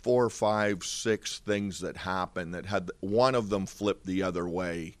 and there's 4, 5, 6 things that happen that had one of them flip the other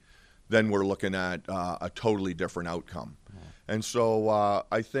way, then we're looking at a totally different outcome. Mm-hmm. And so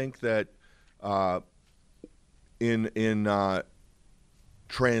I think that in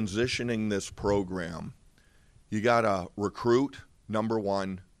transitioning this program, you got to recruit, number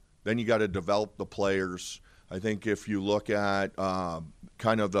one. Then you got to develop the players. I think if you look at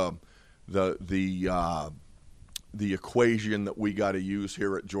kind of the equation that we got to use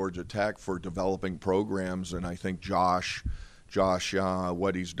here at Georgia Tech for developing programs, and I think Josh,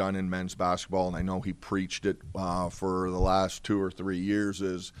 what he's done in men's basketball, and I know he preached it for the last 2 or 3 years,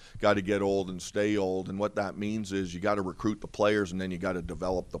 is got to get old and stay old. And what that means is you got to recruit the players, and then you got to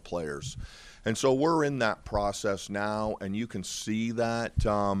develop the players. And so we're in that process now, and you can see that.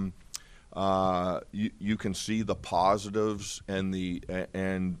 You can see the positives and the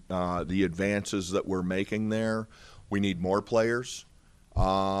advances that we're making there. We need more players.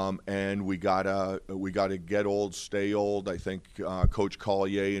 And we gotta get old, stay old. I think Coach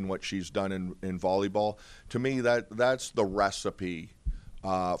Collier and what she's done in volleyball, to me, that's the recipe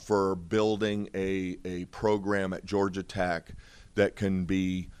for building a program at Georgia Tech that can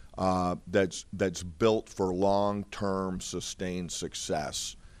be that's built for long-term sustained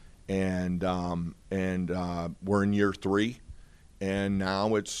success. And we're in year 3, and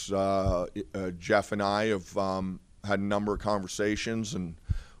now it's Jeff and I have had a number of conversations, and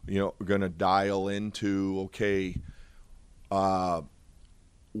we're going to dial into, okay,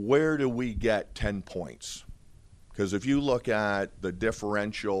 where do we get 10 points? Because if you look at the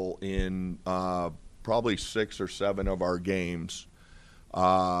differential in probably 6 or 7 of our games,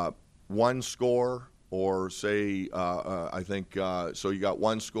 one score, or say I think so you got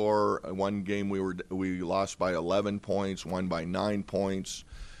one score. One game we lost by 11 points, won by 9 points.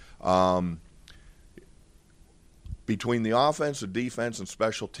 Between the offense, the defense, and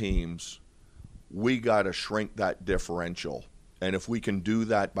special teams, we got to shrink that differential. And if we can do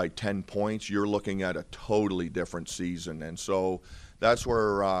that by 10 points, you're looking at a totally different season. And so that's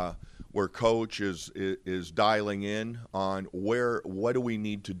where Coach is dialing in on what do we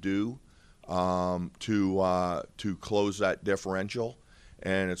need to do to close that differential.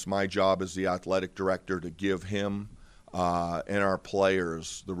 And it's my job as the athletic director to give him and our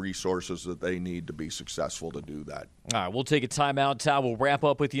players the resources that they need to be successful to do that. All right, we'll take a timeout. Todd, we'll wrap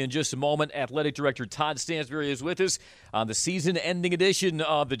up with you in just a moment. Athletic Director Todd Stansbury is with us on the season-ending edition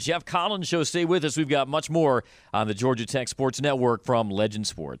of the Jeff Collins Show. Stay with us. We've got much more on the Georgia Tech Sports Network from Legend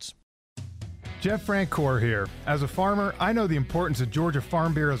Sports. Jeff Francoeur here. As a farmer, I know the importance of Georgia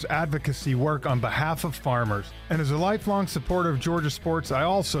Farm Bureau's advocacy work on behalf of farmers. And as a lifelong supporter of Georgia sports, I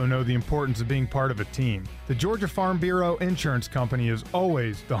also know the importance of being part of a team. The Georgia Farm Bureau Insurance Company is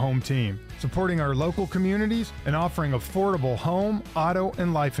always the home team, supporting our local communities and offering affordable home, auto,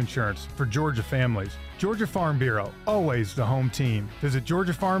 and life insurance for Georgia families. Georgia Farm Bureau, always the home team. Visit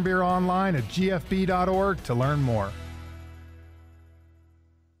Georgia Farm Bureau online at gfb.org to learn more.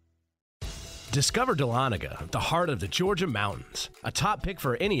 Discover Dahlonega, the heart of the Georgia mountains. A top pick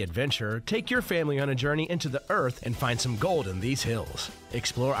for any adventure, take your family on a journey into the earth and find some gold in these hills.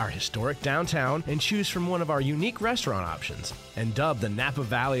 Explore our historic downtown and choose from one of our unique restaurant options. And dubbed the Napa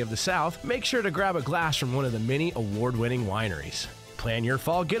Valley of the South, make sure to grab a glass from one of the many award-winning wineries. Plan your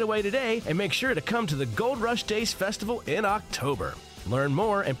fall getaway today and make sure to come to the Gold Rush Days Festival in October. Learn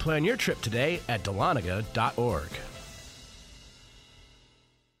more and plan your trip today at dahlonega.org.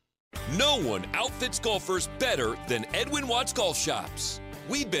 No one outfits golfers better than Edwin Watts Golf Shops.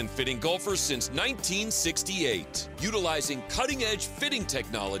 We've been fitting golfers since 1968. Utilizing cutting-edge fitting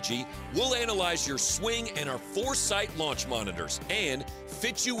technology, we'll analyze your swing and our Foresight launch monitors and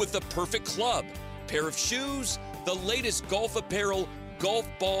fit you with the perfect club, pair of shoes, the latest golf apparel, golf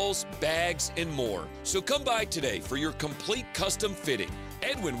balls, bags, and more. So come by today for your complete custom fitting.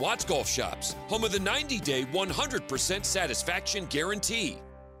 Edwin Watts Golf Shops, home of the 90-day 100% satisfaction guarantee.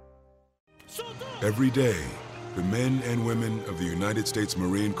 Every day, the men and women of the United States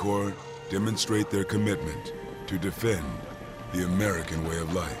Marine Corps demonstrate their commitment to defend the American way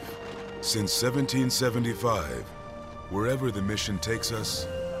of life. Since 1775, wherever the mission takes us,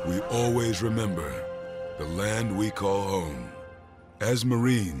 we always remember the land we call home. As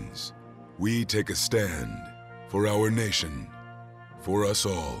Marines, we take a stand for our nation, for us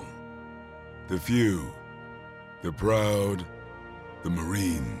all. The few, the proud, the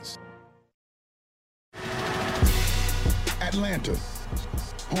Marines. Atlanta,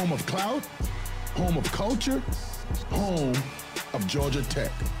 home of clout, home of culture, home of Georgia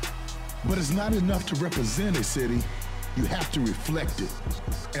Tech. But it's not enough to represent a city, you have to reflect it.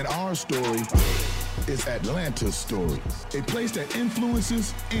 And our story is Atlanta's story. A place that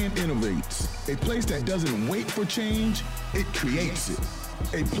influences and innovates. A place that doesn't wait for change, it creates it.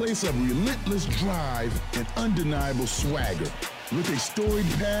 A place of relentless drive and undeniable swagger. With a storied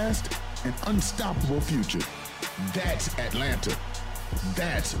past and unstoppable future. That's Atlanta.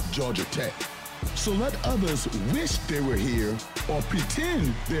 That's Georgia Tech. So let others wish they were here or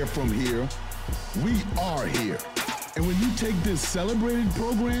pretend they're from here. We are here. And when you take this celebrated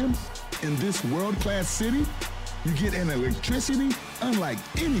program in this world-class city, you get an electricity unlike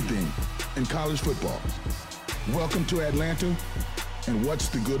anything in college football. Welcome to Atlanta, and what's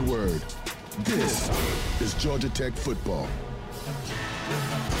the good word? This is Georgia Tech football.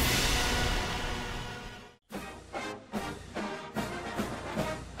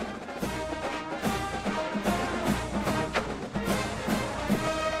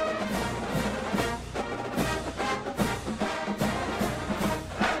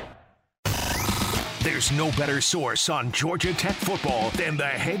 There's no better source on Georgia Tech football than the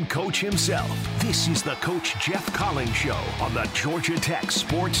head coach himself. This is the Coach Jeff Collins Show on the Georgia Tech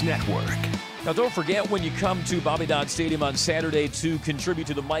Sports Network. Now, don't forget when you come to Bobby Dodd Stadium on Saturday to contribute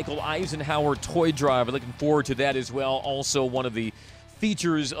to the Michael Eisenhower Toy Drive. We're looking forward to that as well. Also, one of the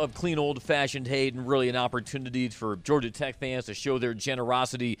features of Clean Old-Fashioned Hate, and really an opportunity for Georgia Tech fans to show their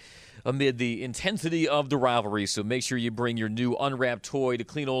generosity amid the intensity of the rivalry. So make sure you bring your new unwrapped toy to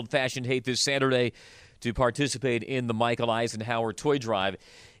Clean Old-Fashioned Hate this Saturday to participate in the Michael Eisenhower Toy Drive.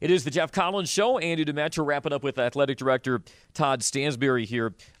 It is the Jeff Collins Show. Andy DeMetro wrapping up with Athletic Director Todd Stansbury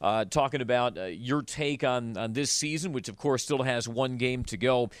here, talking about your take on this season, which, of course, still has one game to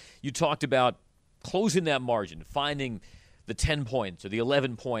go. You talked about closing that margin, finding the 10 points or the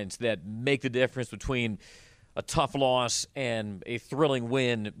 11 points that make the difference between a tough loss and a thrilling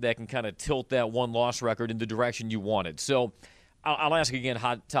win that can kind of tilt that one-loss record in the direction you wanted. So I'll ask again,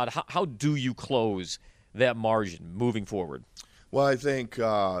 Todd, how do you close that margin moving forward? Well, I think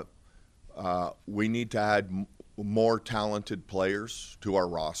we need to add more talented players to our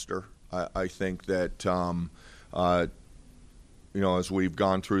roster. I think that, as we've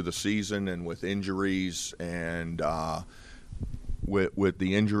gone through the season and with injuries and with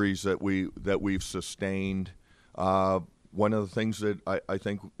the injuries that we've sustained, one of the things that I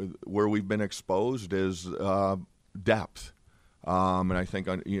think where we've been exposed is depth. And I think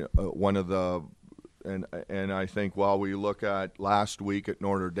one of the and I think while we look at last week at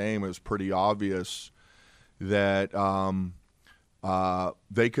Notre Dame, it was pretty obvious that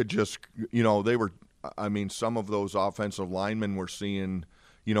they could just they were. I mean, some of those offensive linemen were seeing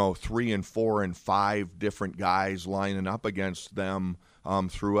 3 and 4 and 5 different guys lining up against them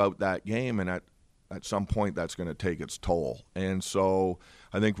throughout that game, and at some point that's going to take its toll. And so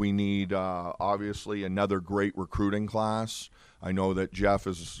I think we need obviously another great recruiting class. I know that Jeff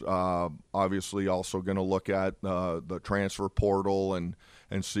is obviously also going to look at the transfer portal and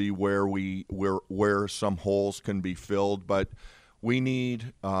see where some holes can be filled. But we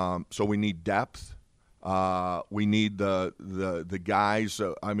need we need depth. We need the guys.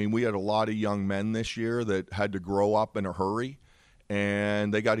 I mean, we had a lot of young men this year that had to grow up in a hurry,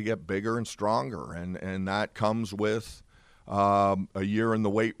 and they got to get bigger and stronger, and that comes with a year in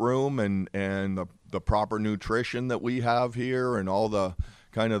the weight room and the proper nutrition that we have here, and all the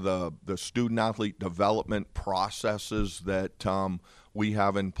kind of the student athlete development processes that we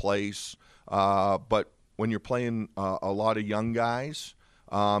have in place. But when you're playing a lot of young guys,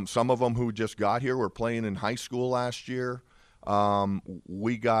 some of them who just got here were playing in high school last year.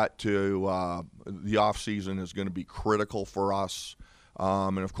 We got to the offseason is going to be critical for us.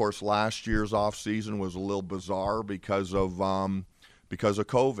 And, of course, last year's offseason was a little bizarre because of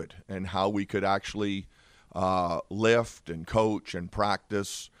COVID and how we could actually lift and coach and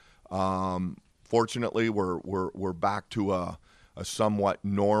practice. Fortunately, we're back to a somewhat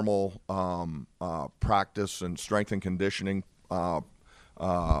normal practice and strength and conditioning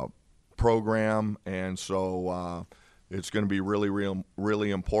program, and so it's going to be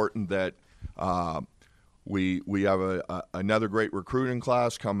really important that we have another great recruiting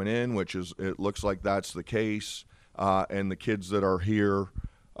class coming in, which is it looks like that's the case, and the kids that are here,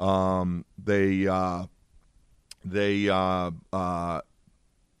 they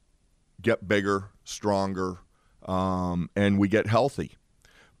get bigger, stronger, and we get healthy.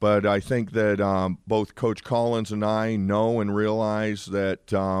 But I think that both Coach Collins and I know and realize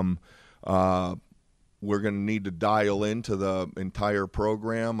that we're going to need to dial into the entire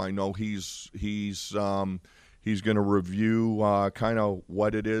program. I know he's going to review kind of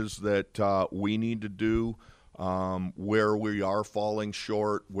what it is that we need to do, where we are falling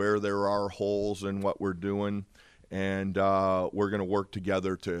short, where there are holes in what we're doing, and we're going to work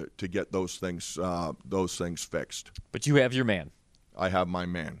together to get those things fixed. But you have your man. I have my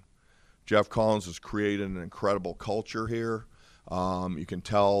man. Jeff Collins has created an incredible culture here. You can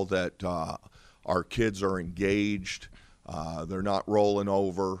tell that our kids are engaged. They're not rolling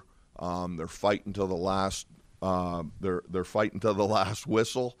over. They're fighting to the last. They're fighting to the last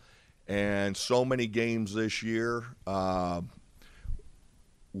whistle. And so many games this year,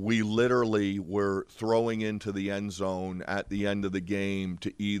 we literally were throwing into the end zone at the end of the game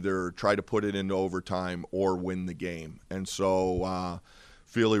to either try to put it into overtime or win the game. And so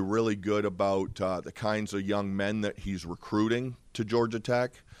feeling really good about the kinds of young men that he's recruiting to Georgia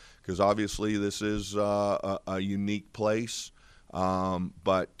Tech, because obviously this is a unique place,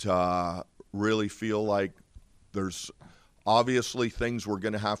 but really feel like there's obviously things we're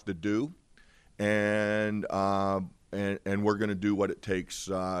going to have to do, and we're going to do what it takes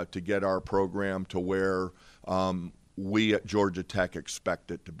to get our program to where we at Georgia Tech expect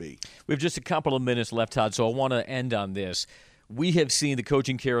it to be. We have just a couple of minutes left, Todd, so I want to end on this. We have seen the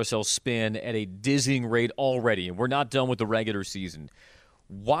coaching carousel spin at a dizzying rate already, and we're not done with the regular season.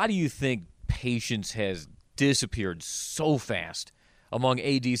 Why do you think patience has disappeared so fast among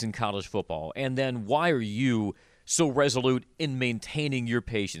ADs in college football? And then why are you so resolute in maintaining your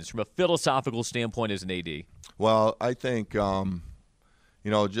patience from a philosophical standpoint as an AD? Well, I think,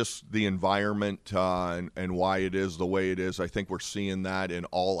 just the environment and why it is the way it is. I think we're seeing that in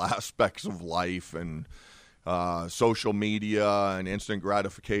all aspects of life, and social media and instant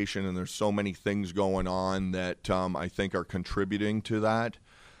gratification, and there's so many things going on that I think are contributing to that.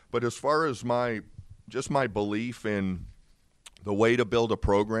 But as far as my belief in the way to build a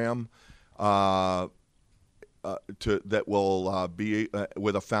program that will be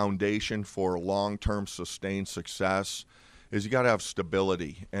with a foundation for long-term sustained success is you got to have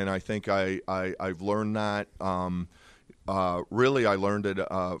stability, and I think I've learned that. Really, I learned it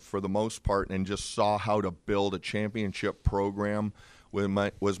for the most part, and just saw how to build a championship program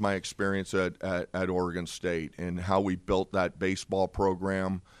was my experience at Oregon State, and how we built that baseball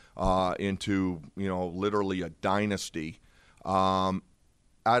program into literally a dynasty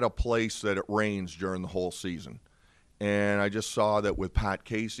at a place that it rains during the whole season. And I just saw that with Pat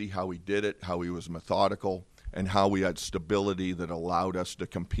Casey, how he did it, how he was methodical, and how we had stability that allowed us to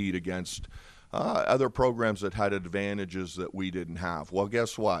compete against other programs that had advantages that we didn't have. Well,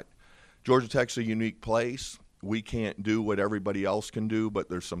 guess what? Georgia Tech's a unique place. We can't do what everybody else can do, but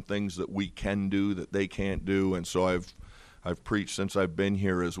there's some things that we can do that they can't do. And so I've preached since I've been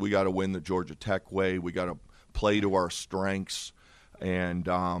here is we got to win the Georgia Tech way. We got to play to our strengths, and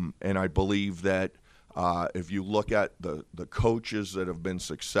I believe that if you look at the coaches that have been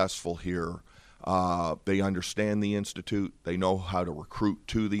successful here, they understand the Institute. They know how to recruit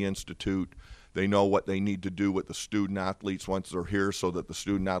to the Institute. They know what they need to do with the student athletes once they're here, so that the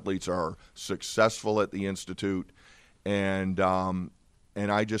student athletes are successful at the Institute. And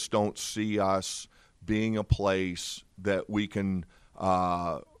I just don't see us being a place that we can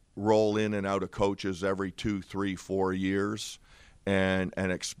roll in and out of coaches every 2, 3, 4 years and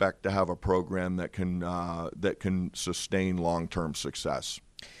expect to have a program that can sustain long-term success.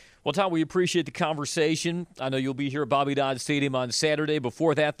 Well, Tom, we appreciate the conversation. I know you'll be here at Bobby Dodd Stadium on Saturday.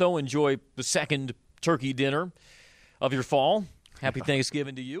 Before that, though, enjoy the second turkey dinner of your fall. Happy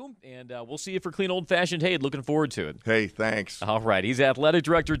Thanksgiving to you, and we'll see you for Clean Old Fashioned Hade. Looking forward to it. Hey, thanks. All right. He's Athletic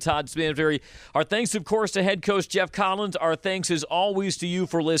Director Todd Spanferry. Our thanks, of course, to head coach Jeff Collins. Our thanks, as always, to you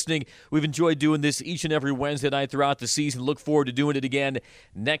for listening. We've enjoyed doing this each and every Wednesday night throughout the season. Look forward to doing it again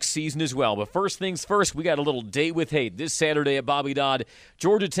next season as well. But first things first, we got a little date with Hade this Saturday at Bobby Dodd.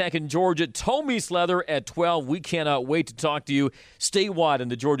 Georgia Tech and Georgia. Tommy Slether at 12. We cannot wait to talk to you statewide on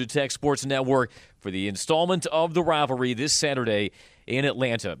the Georgia Tech Sports Network for the installment of the rivalry this Saturday in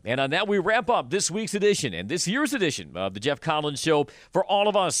Atlanta. And on that, we wrap up this week's edition and this year's edition of the Jeff Collins Show. For all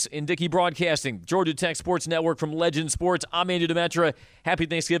of us in Dickey Broadcasting, Georgia Tech Sports Network from Legend Sports, I'm Andy Demetra. Happy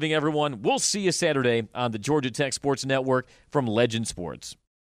Thanksgiving, everyone. We'll see you Saturday on the Georgia Tech Sports Network from Legend Sports.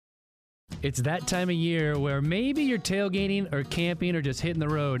 It's that time of year where maybe you're tailgating or camping or just hitting the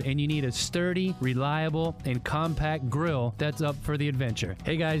road and you need a sturdy, reliable, and compact grill that's up for the adventure.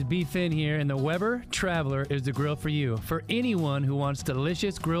 Hey guys, B. Finn here, and the Weber Traveler is the grill for you. For anyone who wants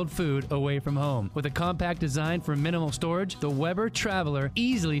delicious grilled food away from home. With a compact design for minimal storage, the Weber Traveler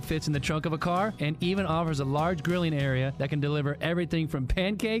easily fits in the trunk of a car and even offers a large grilling area that can deliver everything from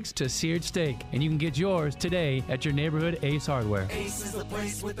pancakes to seared steak. And you can get yours today at your neighborhood Ace Hardware. Ace is the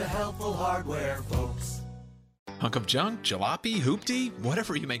place with the helpful hardware, folks. Hunk of junk, jalopy, hoopty,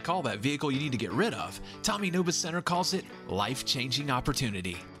 whatever you may call that vehicle you need to get rid of, Tommy Nobis Center calls it life-changing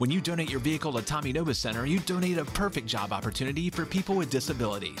opportunity. When you donate your vehicle to Tommy Nobis Center, you donate a perfect job opportunity for people with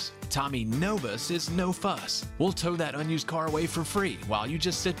disabilities. Tommy Nobis is no fuss. We'll tow that unused car away for free while you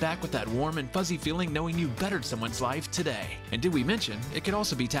just sit back with that warm and fuzzy feeling knowing you bettered someone's life today. And did we mention, it could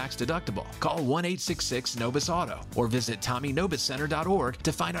also be tax deductible. Call 1-866-NOBIS-AUTO or visit TommyNobisCenter.org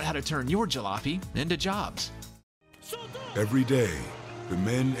to find out how to turn your jalopy into jobs. Every day, the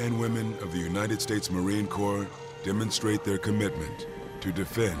men and women of the United States Marine Corps demonstrate their commitment to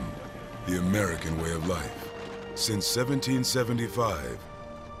defend the American way of life. Since 1775,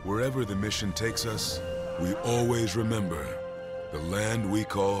 wherever the mission takes us, we always remember the land we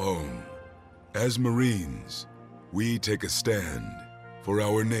call home. As Marines, we take a stand for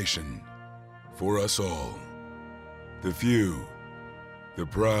our nation, for us all. The few, the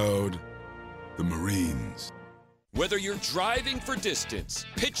proud, the Marines. Whether you're driving for distance,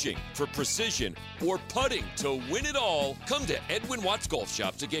 pitching for precision, or putting to win it all, come to Edwin Watts Golf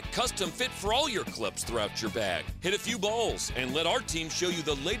Shop to get custom fit for all your clubs throughout your bag. Hit a few balls and let our team show you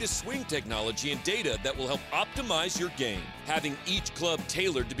the latest swing technology and data that will help optimize your game. Having each club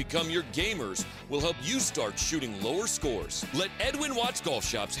tailored to become your gamers will help you start shooting lower scores. Let Edwin Watts Golf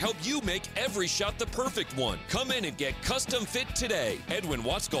Shops help you make every shot the perfect one. Come in and get custom fit today. Edwin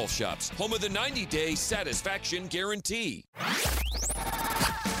Watts Golf Shops, home of the 90-day satisfaction guarantee.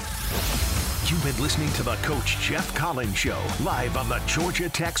 You've been listening to the Coach Jeff Collins Show, live on the Georgia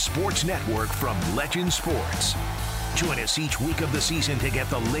Tech Sports Network from Legend Sports. Join us each week of the season to get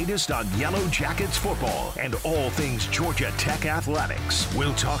the latest on Yellow Jackets football and all things Georgia Tech athletics.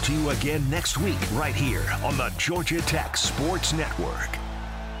 We'll talk to you again next week right here on the Georgia Tech Sports Network.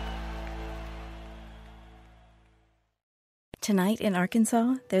 Tonight in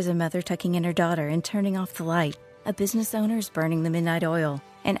Arkansas, there's a mother tucking in her daughter and turning off the light. A business owner is burning the midnight oil.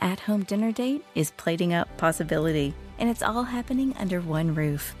 An at-home dinner date is plating up possibility. And it's all happening under one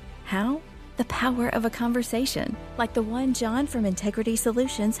roof. How? The power of a conversation, like the one John from Integrity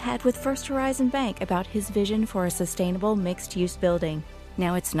Solutions had with First Horizon Bank about his vision for a sustainable mixed-use building.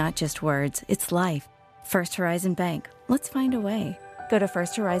 Now it's not just words, it's life. First Horizon Bank. Let's find a way. Go to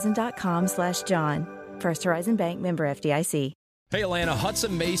firsthorizon.com/John. First Horizon Bank, member FDIC. Hey Atlanta,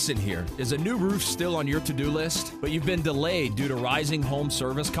 Hudson Mason here. Is a new roof still on your to-do list, but you've been delayed due to rising home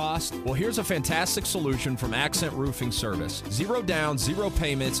service costs? Well, here's a fantastic solution from Accent Roofing Service. 0 down, 0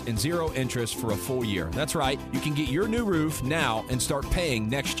 payments, and 0 interest for a full year. That's right, you can get your new roof now and start paying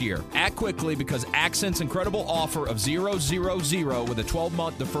next year. Act quickly because Accent's incredible offer of 000 with a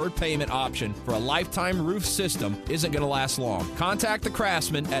 12-month deferred payment option for a lifetime roof system isn't going to last long. Contact the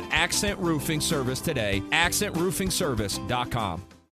craftsman at Accent Roofing Service today, accentroofingservice.com.